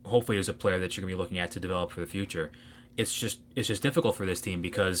 hopefully is a player that you're gonna be looking at to develop for the future. It's just difficult for this team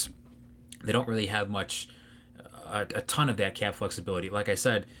because they don't really have much, a ton of that cap flexibility. Like I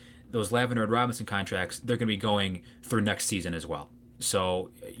said, those Lavender and Robinson contracts, they're going to be going through next season as well.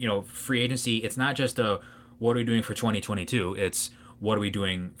 So, free agency, it's not just what are we doing for 2022? It's what are we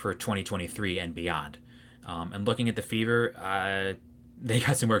doing for 2023 and beyond? And looking at the Fever, they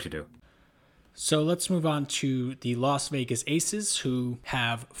got some work to do. So let's move on to the Las Vegas Aces, who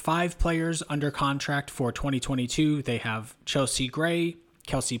have 5 players under contract for 2022. They have Chelsea Gray,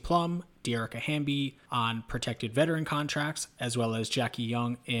 Kelsey Plum, Dearica Hamby on protected veteran contracts, as well as Jackie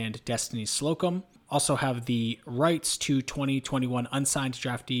Young and Destiny Slocum. Also have the rights to 2021 unsigned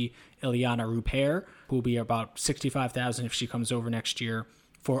draftee Ileana Rupert, who will be about $65,000 if she comes over next year.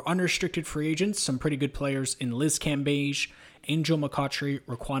 For unrestricted free agents, some pretty good players in Liz Cambage, Angel McCautry,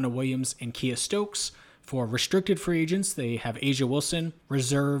 Raquana Williams, and Kia Stokes. For restricted free agents, they have Asia Wilson.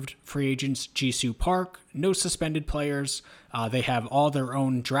 Reserved free agents, Jisoo Park. No suspended players. They have all their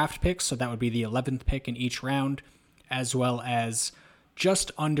own draft picks, so that would be the 11th pick in each round, as well as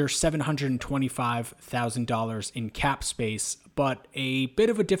just under $725,000 in cap space, but a bit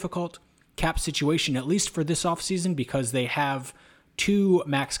of a difficult cap situation, at least for this offseason, because they have 2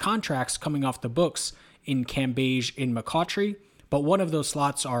 max contracts coming off the books in Cambage and McCautry, but one of those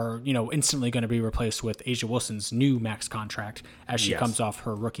slots are, instantly going to be replaced with Asia Wilson's new max contract as she comes off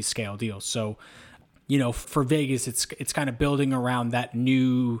her rookie scale deal. So, for Vegas, it's kind of building around that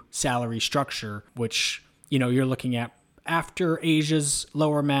new salary structure, which, you're looking at after Asia's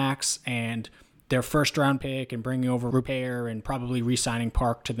lower max and their first round pick and bringing over Rupert and probably re-signing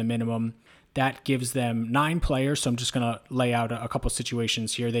Park to the minimum. That gives them 9 players. So I'm just going to lay out a couple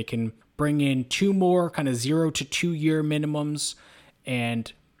situations here. They can bring in 2 more kind of 0 to 2 year minimums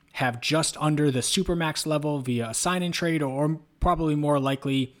and have just under the supermax level via a sign and trade, or probably more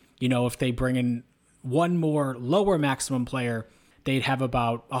likely, if they bring in 1 more lower maximum player, they'd have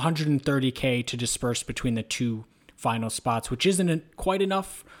about $130K to disperse between the 2 final spots, which isn't quite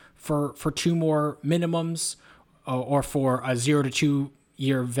enough for 2 more minimums, or for a 0 to 2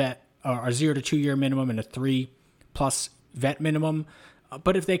 year vet, or a 0 to 2 year minimum and a 3+ vet minimum.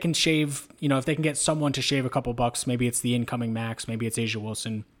 But if they can shave, if they can get someone to shave a couple bucks, maybe it's the incoming max, maybe it's Asia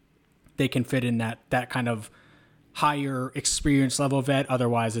Wilson, they can fit in that kind of higher experience level vet.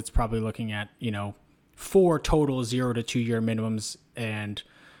 Otherwise, it's probably looking at, 4 total 0 to 2 year minimums and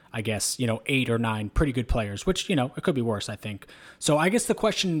I guess, 8 or 9 pretty good players, which, it could be worse, I think. So I guess the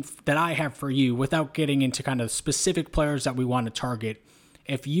question that I have for you, without getting into kind of specific players that we want to target,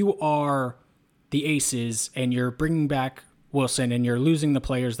 if you are the Aces and you're bringing back Wilson and you're losing the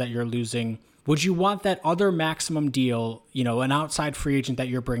players that you're losing, would you want that other maximum deal, an outside free agent that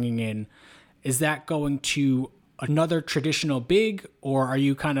you're bringing in? Is that going to another traditional big, or are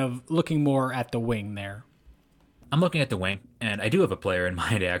you kind of looking more at the wing there? I'm looking at the wing, and I do have a player in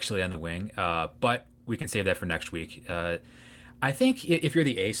mind actually on the wing, but we can save that for next week. I think if you're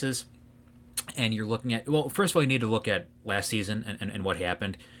the Aces and you're looking at, well, first of all, you need to look at last season and what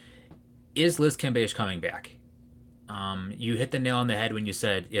happened. Is Liz Cambage coming back? You hit the nail on the head when you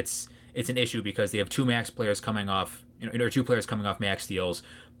said it's an issue because they have 2 max players coming off, or 2 players coming off max deals,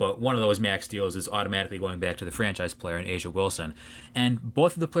 but one of those max deals is automatically going back to the franchise player in Asia Wilson. And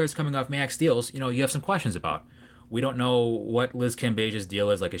both of the players coming off max deals, you have some questions about. We don't know what Liz Cambage's deal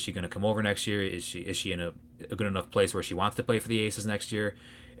is. Like, is she going to come over next year? Is she in a good enough place where she wants to play for the Aces next year?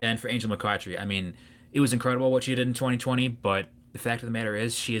 And for Angel McCautry, I mean, it was incredible what she did in 2020, but the fact of the matter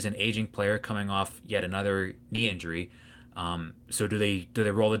is she is an aging player coming off yet another knee injury. So do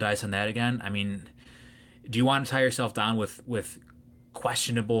they roll the dice on that again? I mean, do you want to tie yourself down with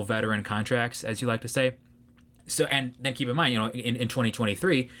questionable veteran contracts, as you like to say? So, and then keep in mind, in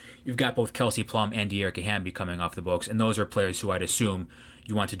 2023, you've got both Kelsey Plum and Dearica Hamby coming off the books, and those are players who I'd assume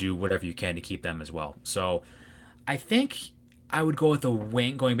you want to do whatever you can to keep them as well. So I think I would go with the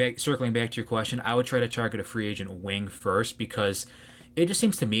wing, circling back to your question, I would try to target a free agent wing first, because it just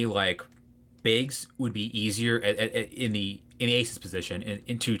seems to me like bigs would be easier in the Aces position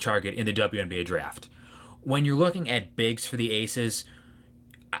to target in the WNBA draft. When you're looking at bigs for the Aces,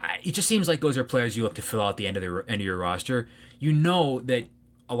 it just seems like those are players you look to fill out the end of your roster. You know that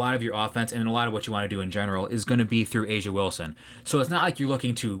a lot of your offense and a lot of what you want to do in general is going to be through Asia Wilson. So it's not like you're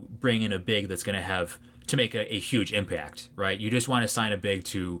looking to bring in a big that's going to make a huge impact, right? You just want to sign a big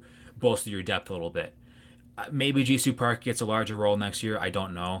to bolster your depth a little bit. Maybe Jisoo Park gets a larger role next year. I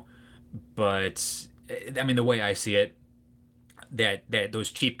don't know. But, I mean, the way I see it, that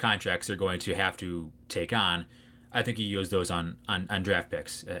those cheap contracts they're going to have to take on, I think you use those on draft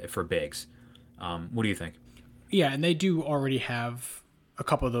picks for bigs. What do you think? Yeah, and they do already have a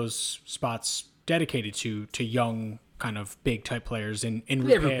couple of those spots dedicated to young kind of big type players in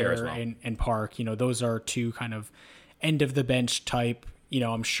Rupert as well. and Park. Those are 2 kind of end of the bench type.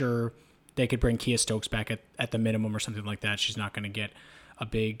 I'm sure they could bring Kia Stokes back at the minimum or something like that. She's not going to get a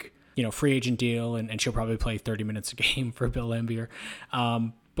big free agent deal, and she'll probably play 30 minutes a game for Bill Laimbeer.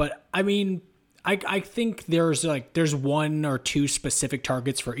 But I mean, I think there's 1 or 2 specific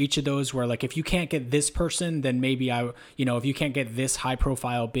targets for each of those where, like, if you can't get this person, then maybe if you can't get this high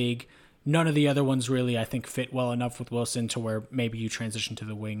profile big, none of the other ones really, I think, fit well enough with Wilson to where maybe you transition to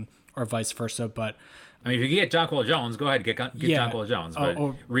the wing or vice versa. But I mean, if you get Jonquel Jones, go ahead, get Jonquel Jones.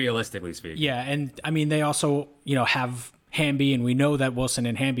 But realistically speaking. Yeah, and I mean, they also, have Hamby, and we know that Wilson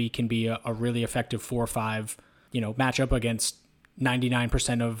and Hamby can be a really effective 4-5, matchup against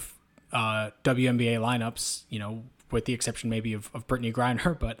 99% of WNBA lineups, with the exception maybe of Brittany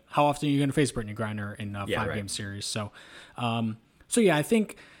Griner. But how often are you going to face Brittany Griner in a 5-game series? So, yeah, I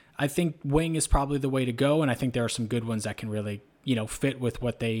think wing is probably the way to go, and I think there are some good ones that can really, fit with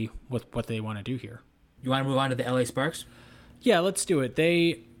what they want to do here. You want to move on to the LA Sparks? Yeah, let's do it.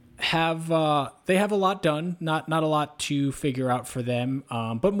 They have a lot done, not a lot to figure out for them,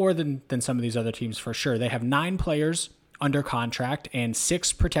 but more than some of these other teams for sure. They have 9 players under contract and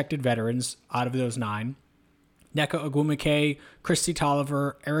 6 protected veterans out of those 9. Nneka Ogwumike, Kristi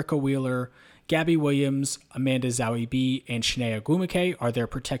Tolliver, Erica Wheeler, Gabby Williams, Amanda Zahui, and Chiney Ogwumike are their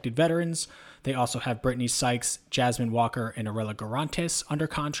protected veterans. They also have Brittany Sykes, Jasmine Walker, and Arella Garantes under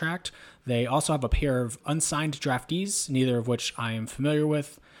contract. They also have a pair of unsigned draftees, neither of which I am familiar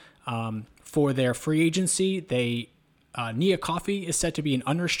with. For their free agency, Nia Coffey is set to be an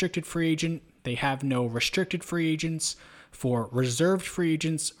unrestricted free agent. They have no restricted free agents. For reserved free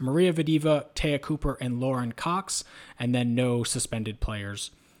agents, Maria Vadiva, Taya Cooper, and Lauren Cox, and then no suspended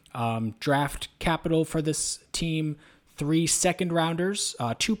players. Draft capital for this team, 3 second-rounders,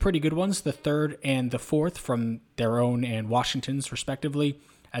 2 pretty good ones, the 3rd and the 4th from their own and Washington's, respectively,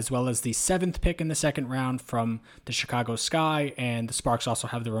 as well as the 7th pick in the 2nd round from the Chicago Sky, and the Sparks also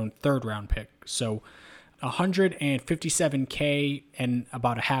have their own 3rd-round pick. So $157K and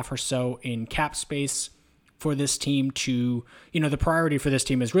about a half or so in cap space for this team to, the priority for this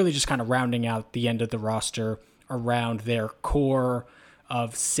team is really just kind of rounding out the end of the roster around their core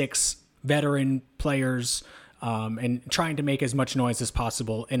of 6 veteran players, and trying to make as much noise as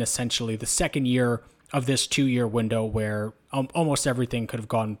possible in essentially the second year of this 2-year window where almost everything could have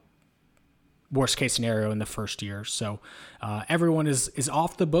gone worst case scenario in the first year. So everyone is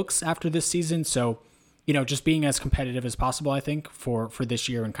off the books after this season. So, just being as competitive as possible, I think, for this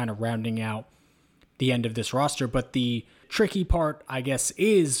year and kind of rounding out the end of this roster. But the tricky part, I guess,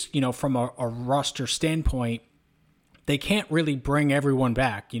 is, from a roster standpoint, they can't really bring everyone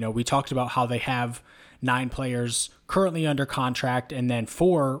back. We talked about how they have 9 players currently under contract and then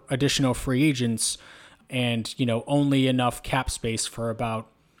 4 additional free agents and, only enough cap space for about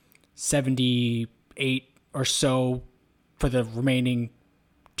 78 or so for the remaining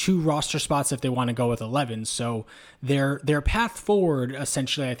 2 roster spots if they want to go with 11. So their path forward,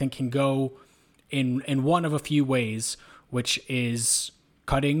 essentially, I think can go in one of a few ways, which is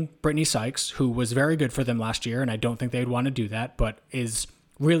cutting Brittany Sykes, who was very good for them last year, and I don't think they'd want to do that, but is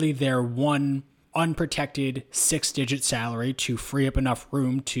really their one unprotected 6-digit salary to free up enough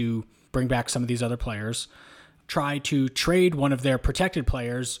room to bring back some of these other players. Try to trade one of their protected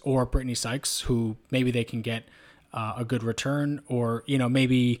players or Brittany Sykes, who maybe they can get a good return, or,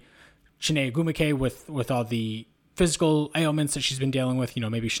 maybe Chiney Ogwumike with all the physical ailments that she's been dealing with,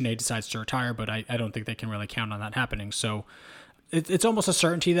 maybe Chiney decides to retire, but I don't think they can really count on that happening. So it's almost a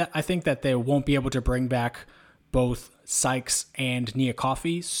certainty that I think that they won't be able to bring back both Sykes and Nia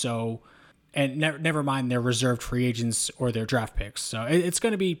Coffey. So, and never mind their reserved free agents or their draft picks. So it's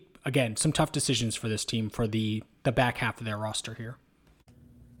going to be, again, some tough decisions for this team for the back half of their roster here.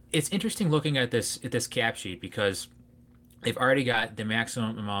 It's interesting looking at this cap sheet because they've already got the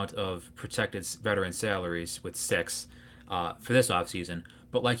maximum amount of protected veteran salaries with 6 for this offseason.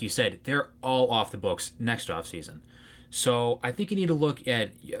 But like you said, they're all off the books next offseason. So I think you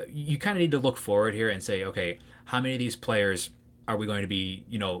kind of need to look forward here and say, okay, how many of these players are we going to be,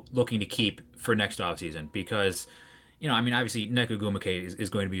 looking to keep for next offseason? Because, obviously Nneka Ogwumike is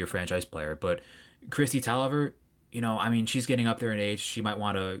going to be your franchise player, but Kristi Tolliver, she's getting up there in age. She might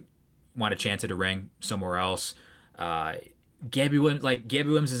want a chance at a ring somewhere else. Gabby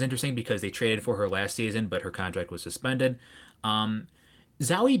Williams is interesting because they traded for her last season, but her contract was suspended.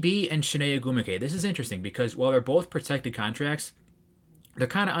 Zahui B and Chiney Ogwumike, this is interesting because while they're both protected contracts, they're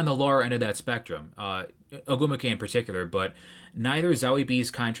kind of on the lower end of that spectrum. Ogwumike in particular, but neither Zahui B's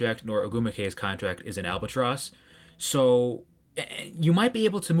contract nor Ogwumike's contract is an albatross. So you might be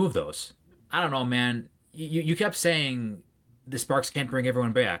able to move those. I don't know, man. You kept saying the Sparks can't bring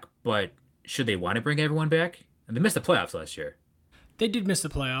everyone back, but should they want to bring everyone back? And they missed the playoffs last year. They did miss the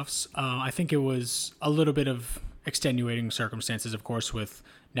playoffs. I think it was a little bit of extenuating circumstances, of course, with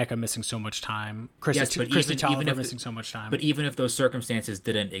Nneka missing so much time, Kristi Tolliver missing so much time. But even if those circumstances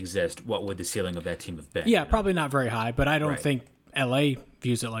didn't exist, what would the ceiling of that team have been? Yeah, probably not very high, but I don't think LA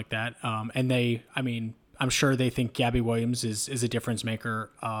views it like that. And they, I'm sure they think Gabby Williams is a difference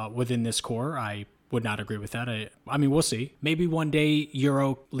maker within this core. I would not agree with that. I mean, we'll see. Maybe one day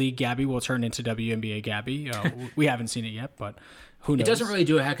Euro League Gabby will turn into WNBA Gabby. We haven't seen it yet, but who knows? It doesn't really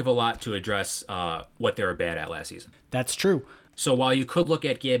do a heck of a lot to address what they were bad at last season. That's true. So while you could look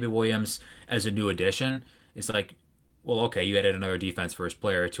at Gabby Williams as a new addition, it's like, well, okay, you added another defense first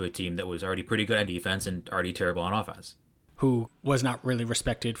player to a team that was already pretty good on defense and already terrible on offense. Who was not really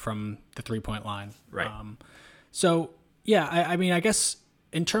respected from the 3-point line. Right. So, yeah, I mean, I guess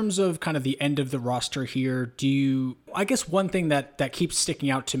in terms of kind of the end of the roster here, I guess one thing that keeps sticking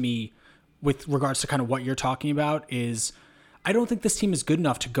out to me with regards to kind of what you're talking about is I don't think this team is good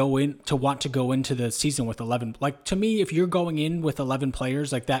enough to want to go into the season with 11. Like, to me, if you're going in with 11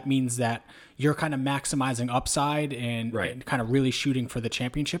 players, like that means that you're kind of maximizing upside and kind of really shooting for the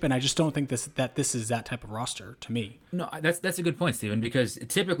championship. And I just don't think this is that type of roster to me. No, that's a good point, Steven, because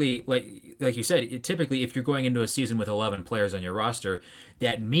typically, like you said, typically if you're going into a season with 11 players on your roster,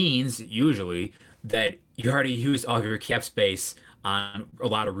 that means usually that you already used all of your cap space on a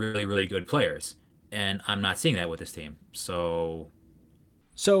lot of really, really good players. And I'm not seeing that with this team. So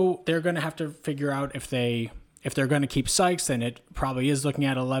they're going to have to figure out if they're going to keep Sykes, then it probably is looking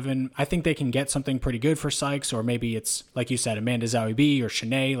at 11. I think they can get something pretty good for Sykes, or maybe it's, like you said, Amanda Zahui or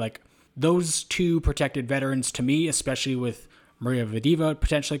Shanae. Like, those two protected veterans, to me, especially with Maria Vadeeva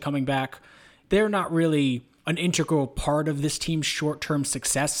potentially coming back, they're not really an integral part of this team's short-term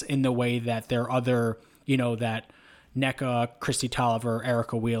success in the way that their other, that NECA, Christy Tolliver,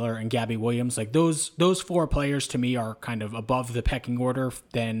 Erica Wheeler, and Gabby Williams, like those four players to me are kind of above the pecking order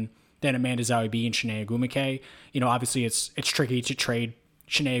than Amanda Zahui and Shanae Ogwumike. Obviously it's tricky to trade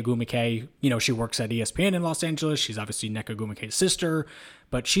Shanae Ogwumike. She works at ESPN in Los Angeles. She's obviously NECA Ogwumike's sister,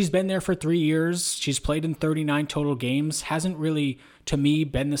 but she's been there for 3 years. She's played in 39 total games. Hasn't really, to me,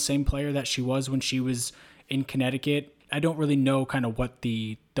 been the same player that she was when she was in Connecticut. I don't really know kind of what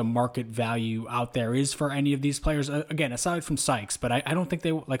the market value out there is for any of these players. Again, aside from Sykes, but I don't think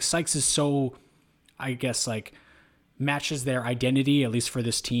Sykes is so, I guess, matches their identity, at least for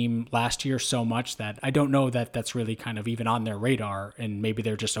this team last year, so much that I don't know that that's really kind of even on their radar. And maybe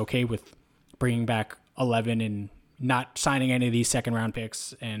they're just okay with bringing back 11 and not signing any of these second round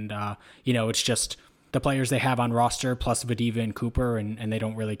picks. And, it's just the players they have on roster plus Vadeeva and Cooper, and they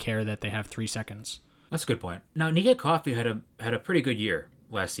don't really care that they have 3 seconds. That's a good point. Now, Nia Coffey had a pretty good year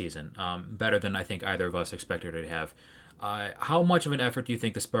last season, better than I think either of us expected her to have. How much of an effort do you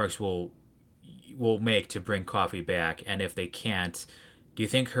think the Sparks will make to bring Coffey back? And if they can't, do you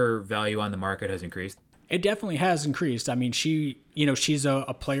think her value on the market has increased? It definitely has increased. I mean, she's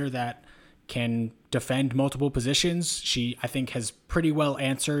a player that can defend multiple positions. She, I think, has pretty well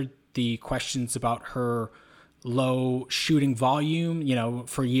answered the questions about her low shooting volume.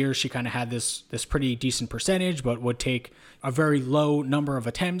 For years she kind of had this pretty decent percentage, but would take a very low number of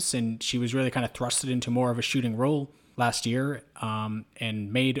attempts, and she was really kind of thrusted into more of a shooting role last year,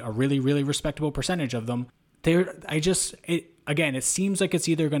 and made a really, really respectable percentage of them. It seems like it's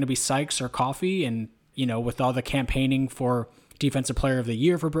either going to be Sykes or Coffey, and with all the campaigning for Defensive Player of the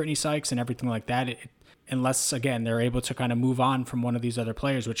Year for Brittany Sykes and everything like that, unless again they're able to kind of move on from one of these other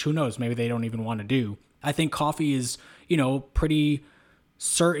players, which who knows, maybe they don't even want to do. I think Coffey is, pretty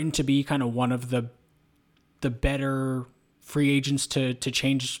certain to be kind of one of the better free agents to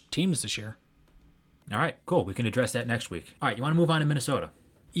change teams this year. All right, cool. We can address that next week. All right, you want to move on to Minnesota?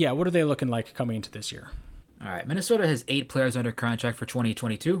 Yeah, what are they looking like coming into this year? All right, Minnesota has 8 players under contract for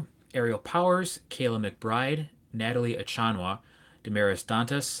 2022. Ariel Powers, Kayla McBride, Natalie Achanwa, Damaris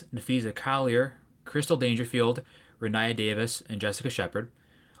Dantas, Nafisa Collier, Crystal Dangerfield, Renaya Davis, and Jessica Shepard.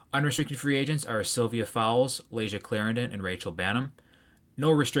 Unrestricted free agents are Sylvia Fowles, Lasia Clarendon, and Rachel Bannum.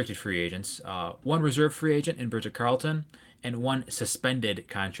 No restricted free agents. 1 reserve free agent in Bridget Carlton, and 1 suspended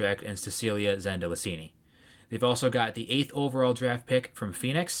contract in Cecilia Zandalicini. They've also got the 8th overall draft pick from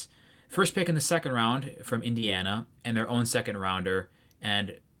Phoenix, first pick in the 2nd round from Indiana, and their own 2nd rounder,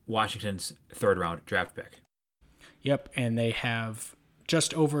 and Washington's 3rd round draft pick. Yep, and they have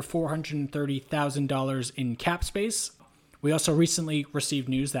just over $430,000 in cap space. We also recently received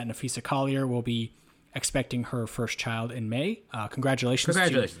news that Nafisa Collier will be expecting her first child in May. Congratulations.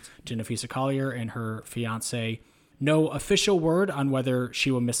 To Nafisa Collier and her fiance. No official word on whether she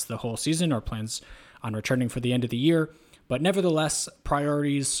will miss the whole season or plans on returning for the end of the year, but nevertheless,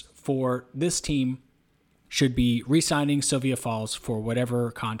 priorities for this team should be re-signing Sylvia Fowles for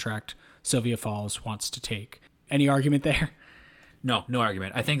whatever contract Sylvia Fowles wants to take. Any argument there? No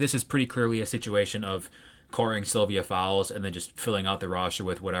argument. I think this is pretty clearly a situation of coring Sylvia Fowles and then just filling out the roster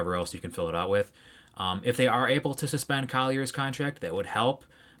with whatever else you can fill it out with. If they are able to suspend Collier's contract, that would help.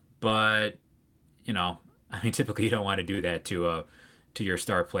 But, I mean, typically you don't want to do that to your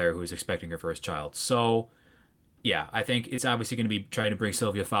star player who's expecting her first child. So yeah, I think it's obviously going to be trying to bring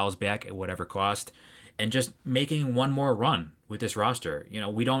Sylvia Fowles back at whatever cost, and just making one more run with this roster.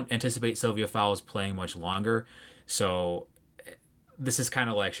 We don't anticipate Sylvia Fowles playing much longer, so this is kind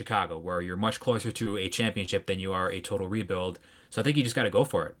of like Chicago, where you're much closer to a championship than you are a total rebuild. So I think you just got to go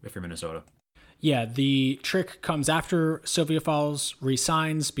for it if you're Minnesota. Yeah, the trick comes after Sylvia Fowles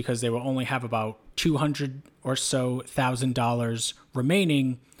resigns because they will only have about 200 or so $1,000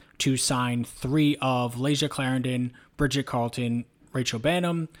 remaining to sign three of Lasia Clarendon, Bridget Carlton, Rachel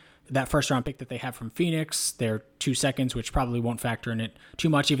Banham, that first round pick that they have from Phoenix, their 2 seconds, which probably won't factor in it too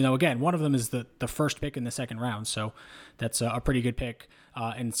much, even though, again, one of them is the first pick in the second round. So that's a pretty good pick.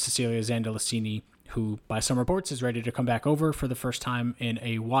 And Cecilia Zandalicini, who by some reports is ready to come back over for the first time in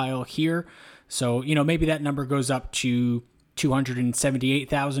a while here. So, maybe that number goes up to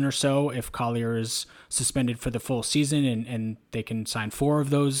 278,000 or so if Collier is suspended for the full season, and they can sign 4 of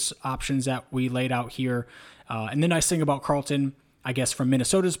those options that we laid out here. And the nice thing about Carlton, I guess from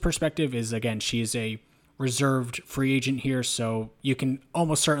Minnesota's perspective, is again, she is a reserved free agent here, so you can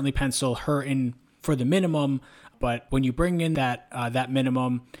almost certainly pencil her in for the minimum. But when you bring in that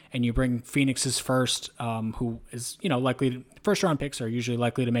minimum and you bring Phoenix's first, who is likely, first round picks are usually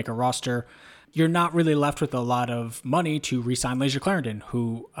likely to make a roster, you're not really left with a lot of money to re-sign Lasia Clarendon,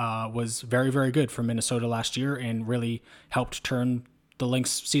 who was very, very good for Minnesota last year and really helped turn the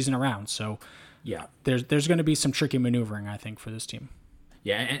Lynx season around. So yeah, there's going to be some tricky maneuvering, I think, for this team.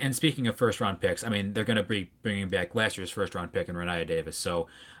 Yeah, and speaking of first round picks, I mean, they're going to be bringing back last year's first round pick in Renaya Davis. So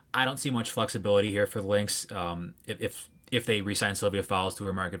I don't see much flexibility here for the Lynx if they re-sign Sylvia Fowles to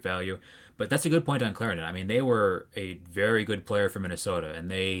her market value. But that's a good point on Clarendon. I mean, they were a very good player for Minnesota, and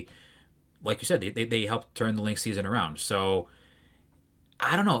they, like you said, they helped turn the Lynx season around. So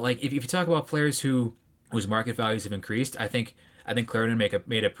I don't know. Like if you talk about players whose market values have increased, I think Clarendon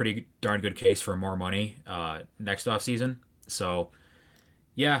made a pretty darn good case for more money next off season. So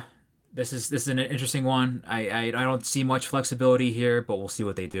yeah, this is an interesting one. I don't see much flexibility here, but we'll see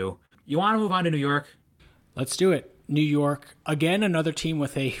what they do. You want to move on to New York? Let's do it. New York, again, another team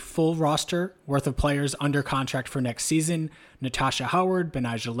with a full roster worth of players under contract for next season. Natasha Howard,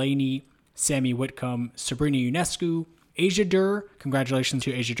 Benijah Laney, Sammy Whitcomb, Sabrina Ionescu, Asia Durr. Congratulations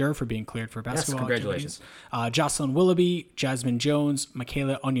to Asia Durr for being cleared for basketball. Yes, congratulations. Jocelyn Willoughby, Jasmine Jones,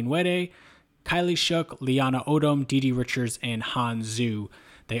 Michaela Onyenwere, Kylie Shook, Liana Odom, Didi Richards, and Han Zhu.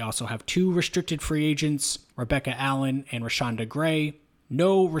 They also have 2 restricted free agents, Rebecca Allen and Rashonda Gray.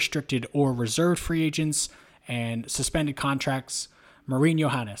 No restricted or reserved free agents, and suspended contracts, Maureen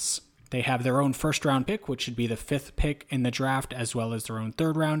Johannes. They have their own first-round pick, which should be the 5th pick in the draft, as well as their own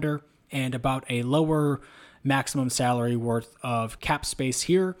third-rounder, and about a lower maximum salary worth of cap space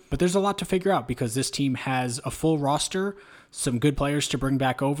here. But there's a lot to figure out because this team has a full roster, some good players to bring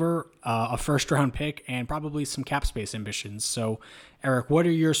back over, a first-round pick, and probably some cap space ambitions. So, Eric, what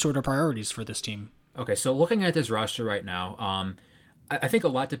are your sort of priorities for this team? Okay, so looking at this roster right now, I think a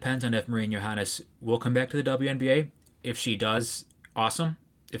lot depends on if Maureen Johannes will come back to the WNBA. If she does, awesome.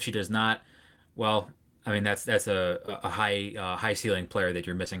 If she does not, well, I mean that's a high ceiling player that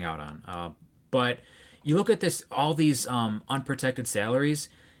you're missing out on. But you look at all these unprotected salaries.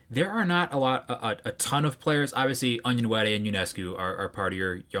 There are not a ton of players. Obviously, Onyenwere and Ionescu are part of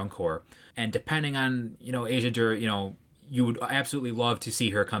your young core, and depending on Asia Durr, you would absolutely love to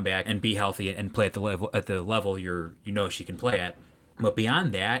see her come back and be healthy and play at the level she can play at. But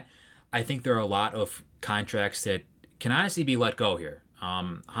beyond that, I think there are a lot of contracts that can honestly be let go here.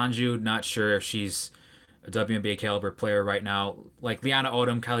 Hanju, not sure if she's a WNBA caliber player right now. Like Liana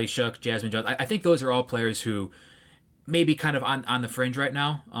Odom, Kylie Shook, Jasmine Jones. I think those are all players who may be kind of on the fringe right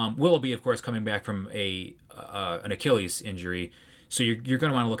now. Willoughby, of course, coming back from an Achilles injury. So you're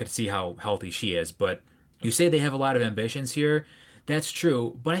going to want to look at to see how healthy she is. But you say they have a lot of ambitions here. That's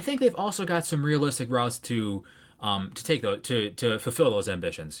true. But I think they've also got some realistic routes to take to fulfill those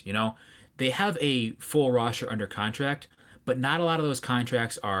ambitions. They have a full roster under contract, but not a lot of those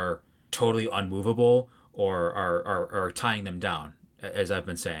contracts are totally unmovable or are tying them down, as I've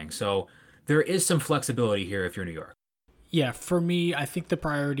been saying. So there is some flexibility here if you're New York. Yeah, for me, I think the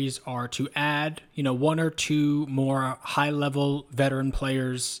priorities are to add, 1 or 2 more high-level veteran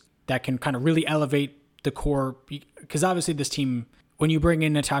players that can kind of really elevate the core. Because obviously this team, when you bring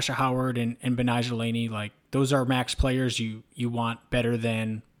in Natasha Howard and Benijah Laney, like those are max players you want better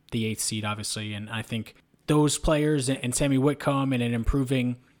than the 8th seed, obviously. And I think those players and Sammy Whitcomb and an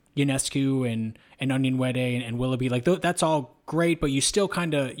improving Ionescu and Onyenwere and Willoughby, like that's all great, but you still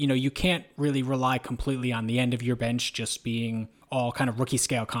kind of, you can't really rely completely on the end of your bench just being all kind of rookie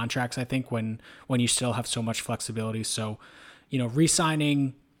scale contracts, I think, when you still have so much flexibility. So,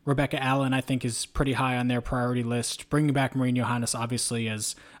 re-signing Rebecca Allen, I think, is pretty high on their priority list. Bringing back Maureen Johannes, obviously,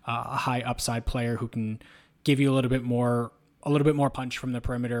 as a high upside player who can give you a little bit more punch from the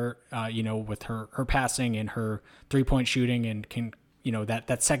perimeter, with her passing and her 3-point shooting, and can,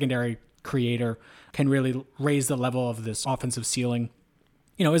 that secondary creator can really raise the level of this offensive ceiling.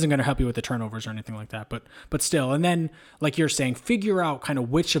 Isn't going to help you with the turnovers or anything like that, but still. And then, like you're saying, figure out kind of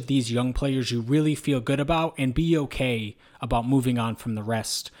which of these young players you really feel good about and be okay about moving on from the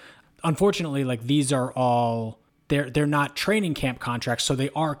rest. Unfortunately, like, these are all, they're not training camp contracts, so they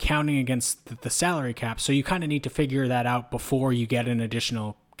are counting against the salary cap. So you kind of need to figure that out before you get an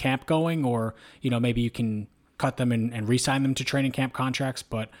additional camp going, or, maybe you can cut them and re-sign them to training camp contracts,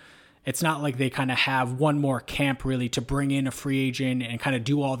 but it's not like they kind of have one more camp really to bring in a free agent and kind of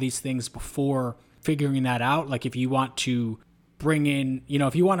do all these things before figuring that out. Like, if you want to bring in,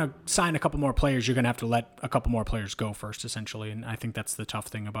 if you want to sign a couple more players, you're going to have to let a couple more players go first, essentially. And I think that's the tough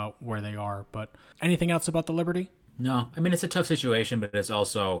thing about where they are. But anything else about the Liberty? No, I mean, it's a tough situation, but it's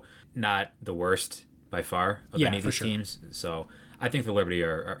also not the worst by far of any of these teams. So I think the Liberty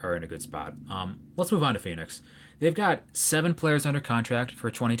are in a good spot. Let's move on to Phoenix. They've got 7 players under contract for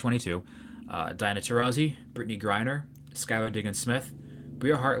 2022. Diana Taurasi, Brittany Griner, Skylar Diggins-Smith,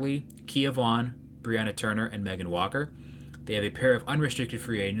 Bria Hartley, Kia Vaughn, Brianna Turner, and Megan Walker. They have a pair of unrestricted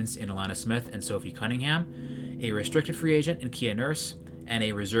free agents in Alana Smith and Sophie Cunningham, a restricted free agent in Kia Nurse, and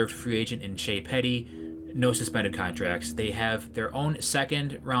a reserved free agent in Shea Petty. No suspended contracts. They have their own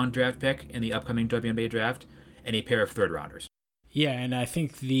 2nd-round draft pick in the upcoming WNBA draft and a pair of 3rd-rounders. Yeah, and I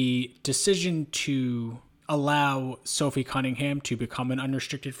think the decision to allow Sophie Cunningham to become an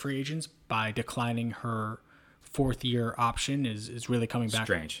unrestricted free agent by declining her 4th-year option is really coming back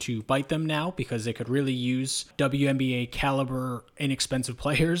to bite them now, because they could really use WNBA caliber inexpensive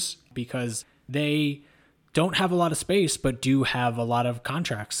players, because they don't have a lot of space but do have a lot of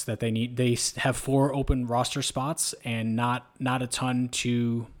contracts that they need. They have 4 open roster spots and not a ton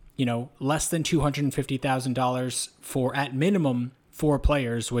to, less than $250,000 for, at minimum, 4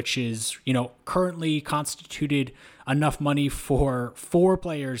 players, which is, currently constituted enough money for 4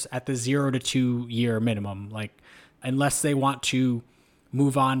 players at the 0 to 2 year minimum. Like, unless they want to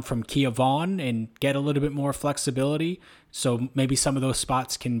move on from Kia Vaughn and get a little bit more flexibility, so maybe some of those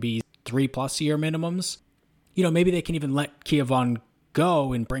spots can be 3+ year minimums. Maybe they can even let Kia Vaughn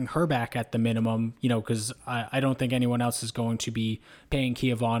go and bring her back at the minimum, because I don't think anyone else is going to be paying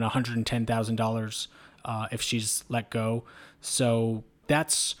Kia Vaughn $110,000 if she's let go. So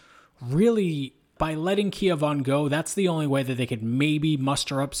that's really, by letting Kia Vaughn go, that's the only way that they could maybe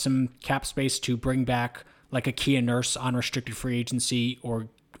muster up some cap space to bring back like a Kia Nurse on restricted free agency, or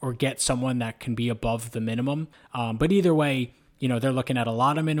get someone that can be above the minimum. But either way, they're looking at a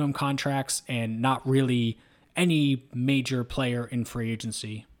lot of minimum contracts and not really any major player in free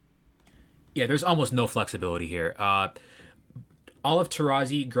agency. Yeah, there's almost no flexibility here. All of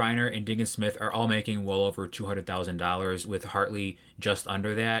Taurasi, Griner, and Diggins-Smith are all making well over $200,000, with Hartley just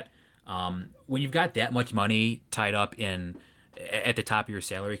under that. When you've got that much money tied up at the top of your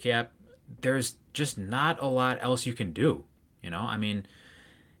salary cap, there's just not a lot else you can do. I mean,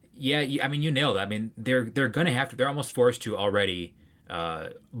 you nailed it. I mean, they're going to have to, they're almost forced to already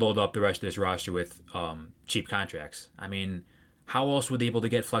load up the rest of this roster with cheap contracts. I mean, how else would they be able to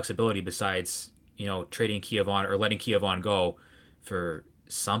get flexibility besides, trading Kia Vaughn or letting Kia Vaughn go for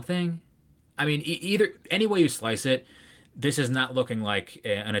something? I mean, either any way you slice it, this is not looking like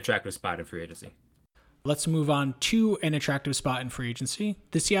an attractive spot in free agency. Let's move on to an attractive spot in free agency,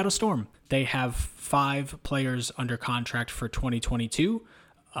 the Seattle Storm. They have 5 players under contract for 2022.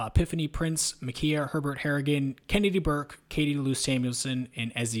 Epiphany Prince, Makia Herbert Harrigan, Kennedy Burke, Katie Lou Samuelson,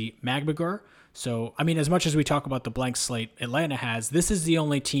 and Ezi Magbegor. So, I mean, as much as we talk about the blank slate Atlanta has, this is the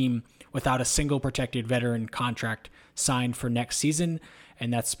only team without a single protected veteran contract signed for next season,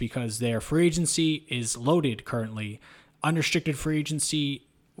 and that's because their free agency is loaded currently. Unrestricted free agency,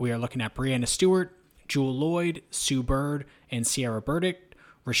 we are looking at Brianna Stewart, Jewel Lloyd, Sue Bird, and Sierra Burdick.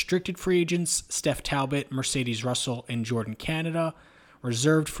 Restricted free agents, Steph Talbot, Mercedes Russell, and Jordan Canada.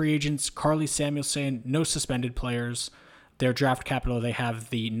 Reserved free agents, Carly Samuelson, no suspended players. Their draft capital, they have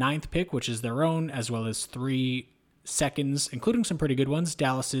the 9th pick, which is their own, as well as 3 seconds, including some pretty good ones,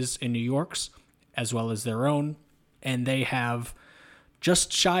 Dallas's and New York's, as well as their own. And they have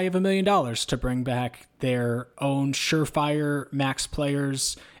just shy of $1 million to bring back their own surefire max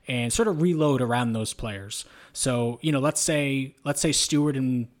players and sort of reload around those players. So, let's say Stewart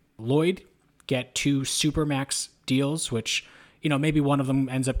and Lloyd get 2 super max deals, which, maybe one of them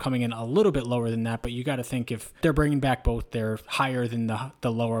ends up coming in a little bit lower than that, but you got to think if they're bringing back both, they're higher than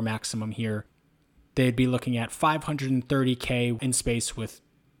the lower maximum here. They'd be looking at $530K in space with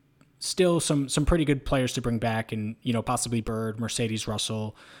still some pretty good players to bring back, and possibly Bird, Mercedes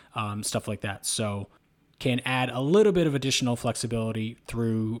Russell, stuff like that. So can add a little bit of additional flexibility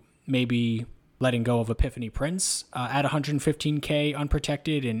through maybe letting go of Epiphany Prince at $115K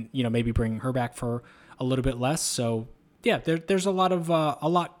unprotected, and maybe bringing her back for a little bit less. So yeah, there's a lot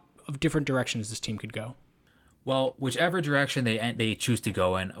of different directions this team could go. Well, whichever direction they choose to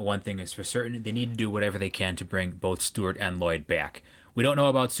go in, one thing is for certain: they need to do whatever they can to bring both Stewart and Lloyd back. We don't know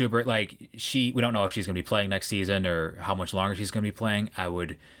about Subert. We don't know if she's going to be playing next season or how much longer she's going to be playing. I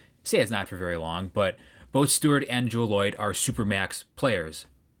would say it's not for very long, but both Stewart and Jewell Loyd are Supermax players.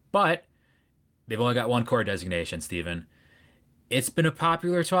 But they've only got one core designation, Steven. It's been a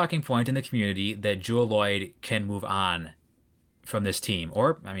popular talking point in the community that Jewell Loyd can move on from this team.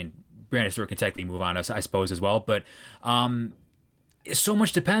 Or, Breanna Stewart can technically move on, I suppose, as well. But so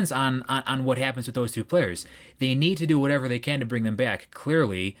much depends on what happens with those two players. They need to do whatever they can to bring them back,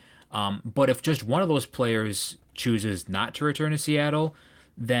 clearly. But if just one of those players chooses not to return to Seattle,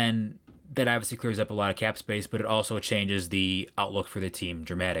 then that obviously clears up a lot of cap space, but it also changes the outlook for the team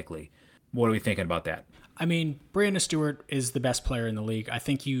dramatically. What are we thinking about that? Breanna Stewart is the best player in the league. I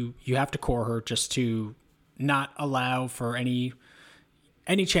think you have to core her just to not allow for any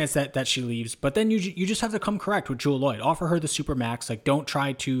chance that she leaves. But then you just have to come correct with Jewell Loyd. Offer her the super max. Don't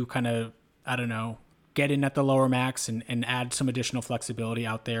try to kind of, get in at the lower max and add some additional flexibility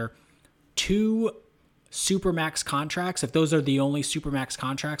out there. 2 super max contracts, if those are the only super max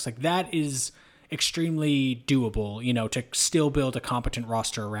contracts, that is extremely doable, to still build a competent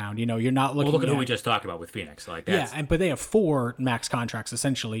roster around. You're not looking look at who we just talked about with Phoenix. But they have 4 max contracts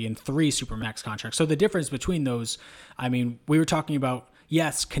essentially and 3 super max contracts. So the difference between those, we were talking about,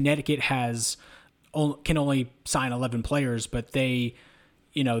 yes, Connecticut can only sign 11 players, but they're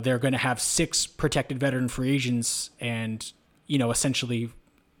going to have 6 protected veteran free agents and, essentially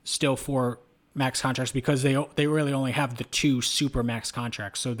still 4 max contracts because they really only have the 2 super max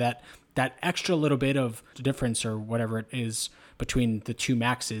contracts. So that extra little bit of difference or whatever it is between the 2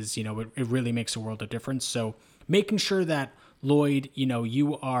 maxes, it really makes a world of difference. So making sure that Loyd,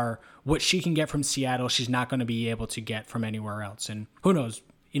 you are what she can get from Seattle, she's not going to be able to get from anywhere else. And who knows,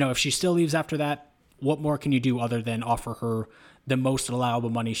 if she still leaves after that, what more can you do other than offer her the most allowable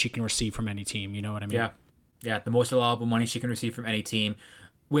money she can receive from any team? You know what I mean? Yeah, the most allowable money she can receive from any team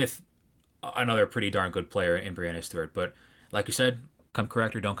with another pretty darn good player in Breanna Stewart. But like you said, come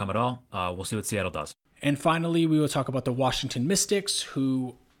correct or don't come at all. We'll see what Seattle does. And finally, we will talk about the Washington Mystics,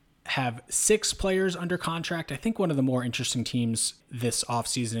 who have 6 players under contract. I think one of the more interesting teams this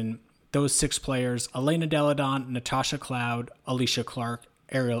offseason. Those 6 players, Elena Delle Donne, Natasha Cloud, Alicia Clark,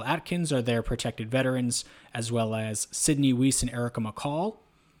 Ariel Atkins are their protected veterans, as well as Sydney Weiss and Erica McCall.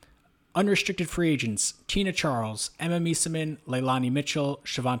 Unrestricted free agents, Tina Charles, Emma Miesemann, Leilani Mitchell,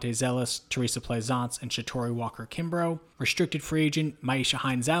 Shavante Zealous, Teresa Plaisance, and Shatori Walker-Kimbrough. Restricted free agent, Maisha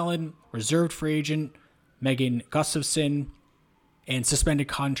Hines-Allen. Reserved free agent, Megan Gustafson. And suspended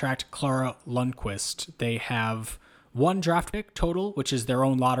contract, Clara Lundquist. They have 1 draft pick total, which is their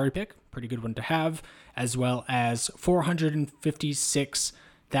own lottery pick. Pretty good one to have. As well as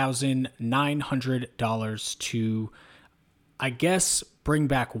 $456,900 to, I guess, bring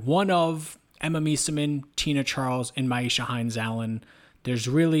back one of Emma Miesemann, Tina Charles, and Maisha Hines-Allen. There's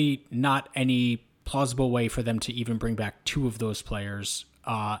really not any plausible way for them to even bring back 2 of those players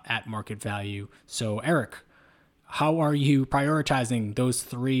at market value. So, Eric, how are you prioritizing those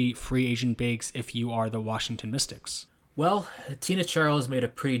 3 free agent bigs if you are the Washington Mystics? Well, Tina Charles made a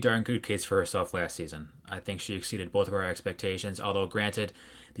pretty darn good case for herself last season. I think she exceeded both of our expectations, although granted,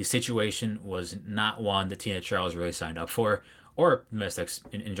 the situation was not one that Tina Charles really signed up for, or Mystics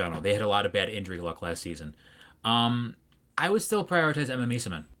in general. They had a lot of bad injury luck last season. I would still prioritize Emma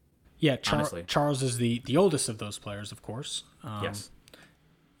Miesemann. Yeah, Charles is the oldest of those players, of course. Yes.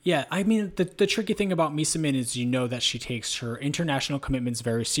 Yeah, the tricky thing about Miesemann is that she takes her international commitments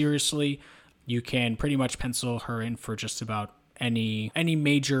very seriously. You can pretty much pencil her in for just about any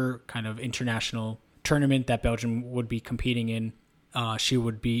major kind of international tournament that Belgium would be competing in. She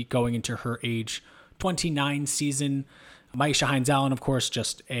would be going into her age 29 season. Maisha Hines-Allen, of course,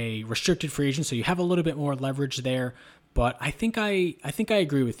 just a restricted free agent, so you have a little bit more leverage there. But I think I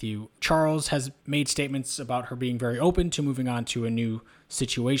agree with you. Charles has made statements about her being very open to moving on to a new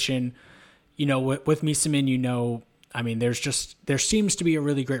situation. With Miesemann, there seems to be a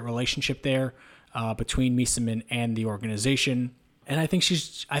really great relationship there between Miesemann and the organization. And I think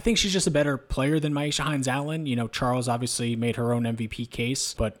she's just a better player than Myisha Hines-Allen. You know, Charles obviously made her own MVP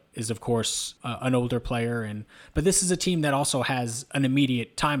case, but is of course an older player. But this is a team that also has an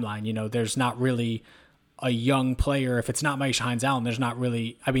immediate timeline. You know, there's not really a young player. If it's not Myisha Hines-Allen, there's not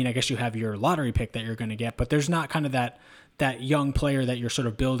really. I mean, I guess you have your lottery pick that you're going to get, but there's not kind of that young player that you're sort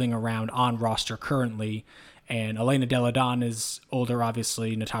of building around on roster currently. And Elena Delle Donne is older,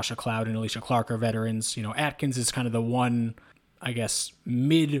 obviously. Natasha Cloud and Alicia Clark are veterans. You know, Atkins is kind of the one, I guess,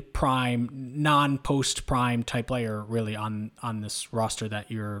 mid-prime, non-post-prime type player really on this roster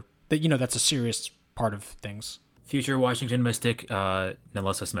that's a serious part of things. Future Washington Mystic,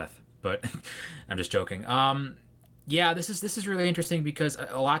 NaLyssa Smith, but I'm just joking. Yeah, this is really interesting because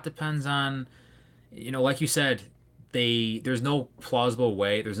a lot depends on, you know, like you said, there's no plausible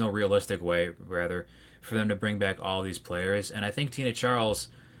way, there's no realistic way, rather, for them to bring back all these players. And I think Tina Charles,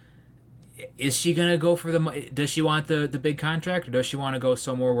 is she gonna go for does she want the big contract, or does she want to go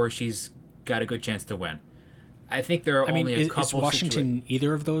somewhere where she's got a good chance to win? I think there are only a couple. Is Washington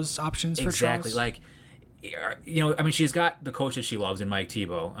either of those options for exactly Charles? Like, you know, I mean, she's got the coach that she loves in Mike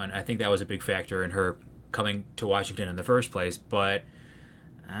Thibault, and I think that was a big factor in her coming to Washington in the first place. But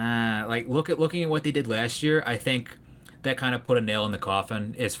like looking at what they did last year, I think that kind of put a nail in the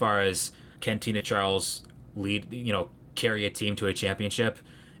coffin as far as can Tina Charles lead, you know, carry a team to a championship.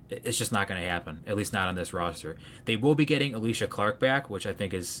 It's just not going to happen, at least not on this roster. They will be getting Alicia Clark back, which I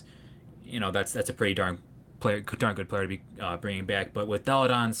think is, you know, that's a pretty darn good player to be bringing back. But with Delle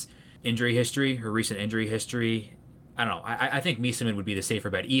Donne's injury history, her recent injury history, I don't know. I think Miesemann would be the safer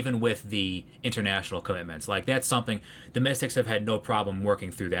bet, even with the international commitments. Like, that's something the Mystics have had no problem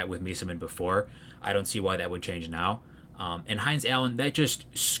working through that with Miesemann before. I don't see why that would change now. And Hines-Allen, that just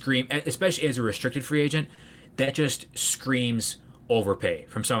screams, especially as a restricted free agent, that just screams overpay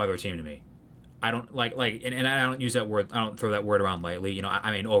from some other team to me. I don't and I don't use that word. I don't throw that word around lightly. You know,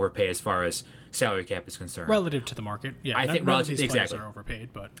 I mean overpay as far as salary cap is concerned, relative to the market. Yeah, I think relative exactly are overpaid,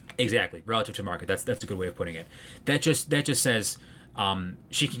 but exactly relative to market. That's a good way of putting it. That just says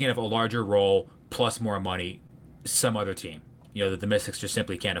she can have a larger role plus more money. Some other team, you know, that the Mystics just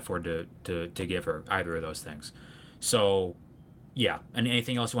simply can't afford to give her either of those things. So, yeah. And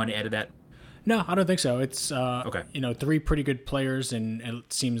anything else you want to add to that? No, I don't think so. It's okay. You know, 3 pretty good players, and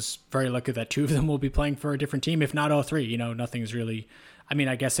it seems very likely that 2 of them will be playing for a different team, if not all 3. You know, nothing's really. I mean,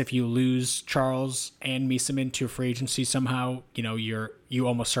 I guess if you lose Charles and Miesemann to free agency somehow, you know, you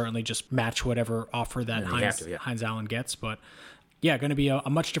almost certainly just match whatever offer that Hines-Allen gets. But yeah, going to be a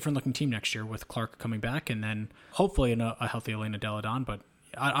much different looking team next year with Clark coming back, and then hopefully a healthy Elena Delle Donne. But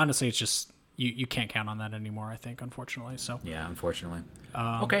honestly, it's just. You can't count on that anymore, I think, unfortunately. So yeah, unfortunately.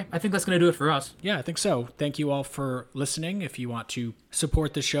 Okay, I think that's going to do it for us. Yeah, I think so. Thank you all for listening. If you want to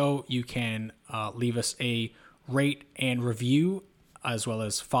support the show, you can leave us a rate and review, as well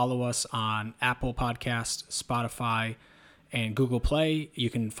as follow us on Apple Podcasts, Spotify, and Google Play.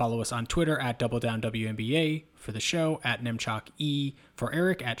 You can follow us on Twitter at DoubleDownWNBA for the show, at NemChalkE for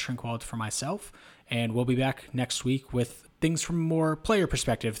Eric, at Trinkwald for myself. And we'll be back next week with things from a more player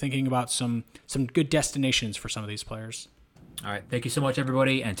perspective, thinking about some good destinations for some of these players. All right. Thank you so much,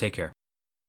 everybody, and take care.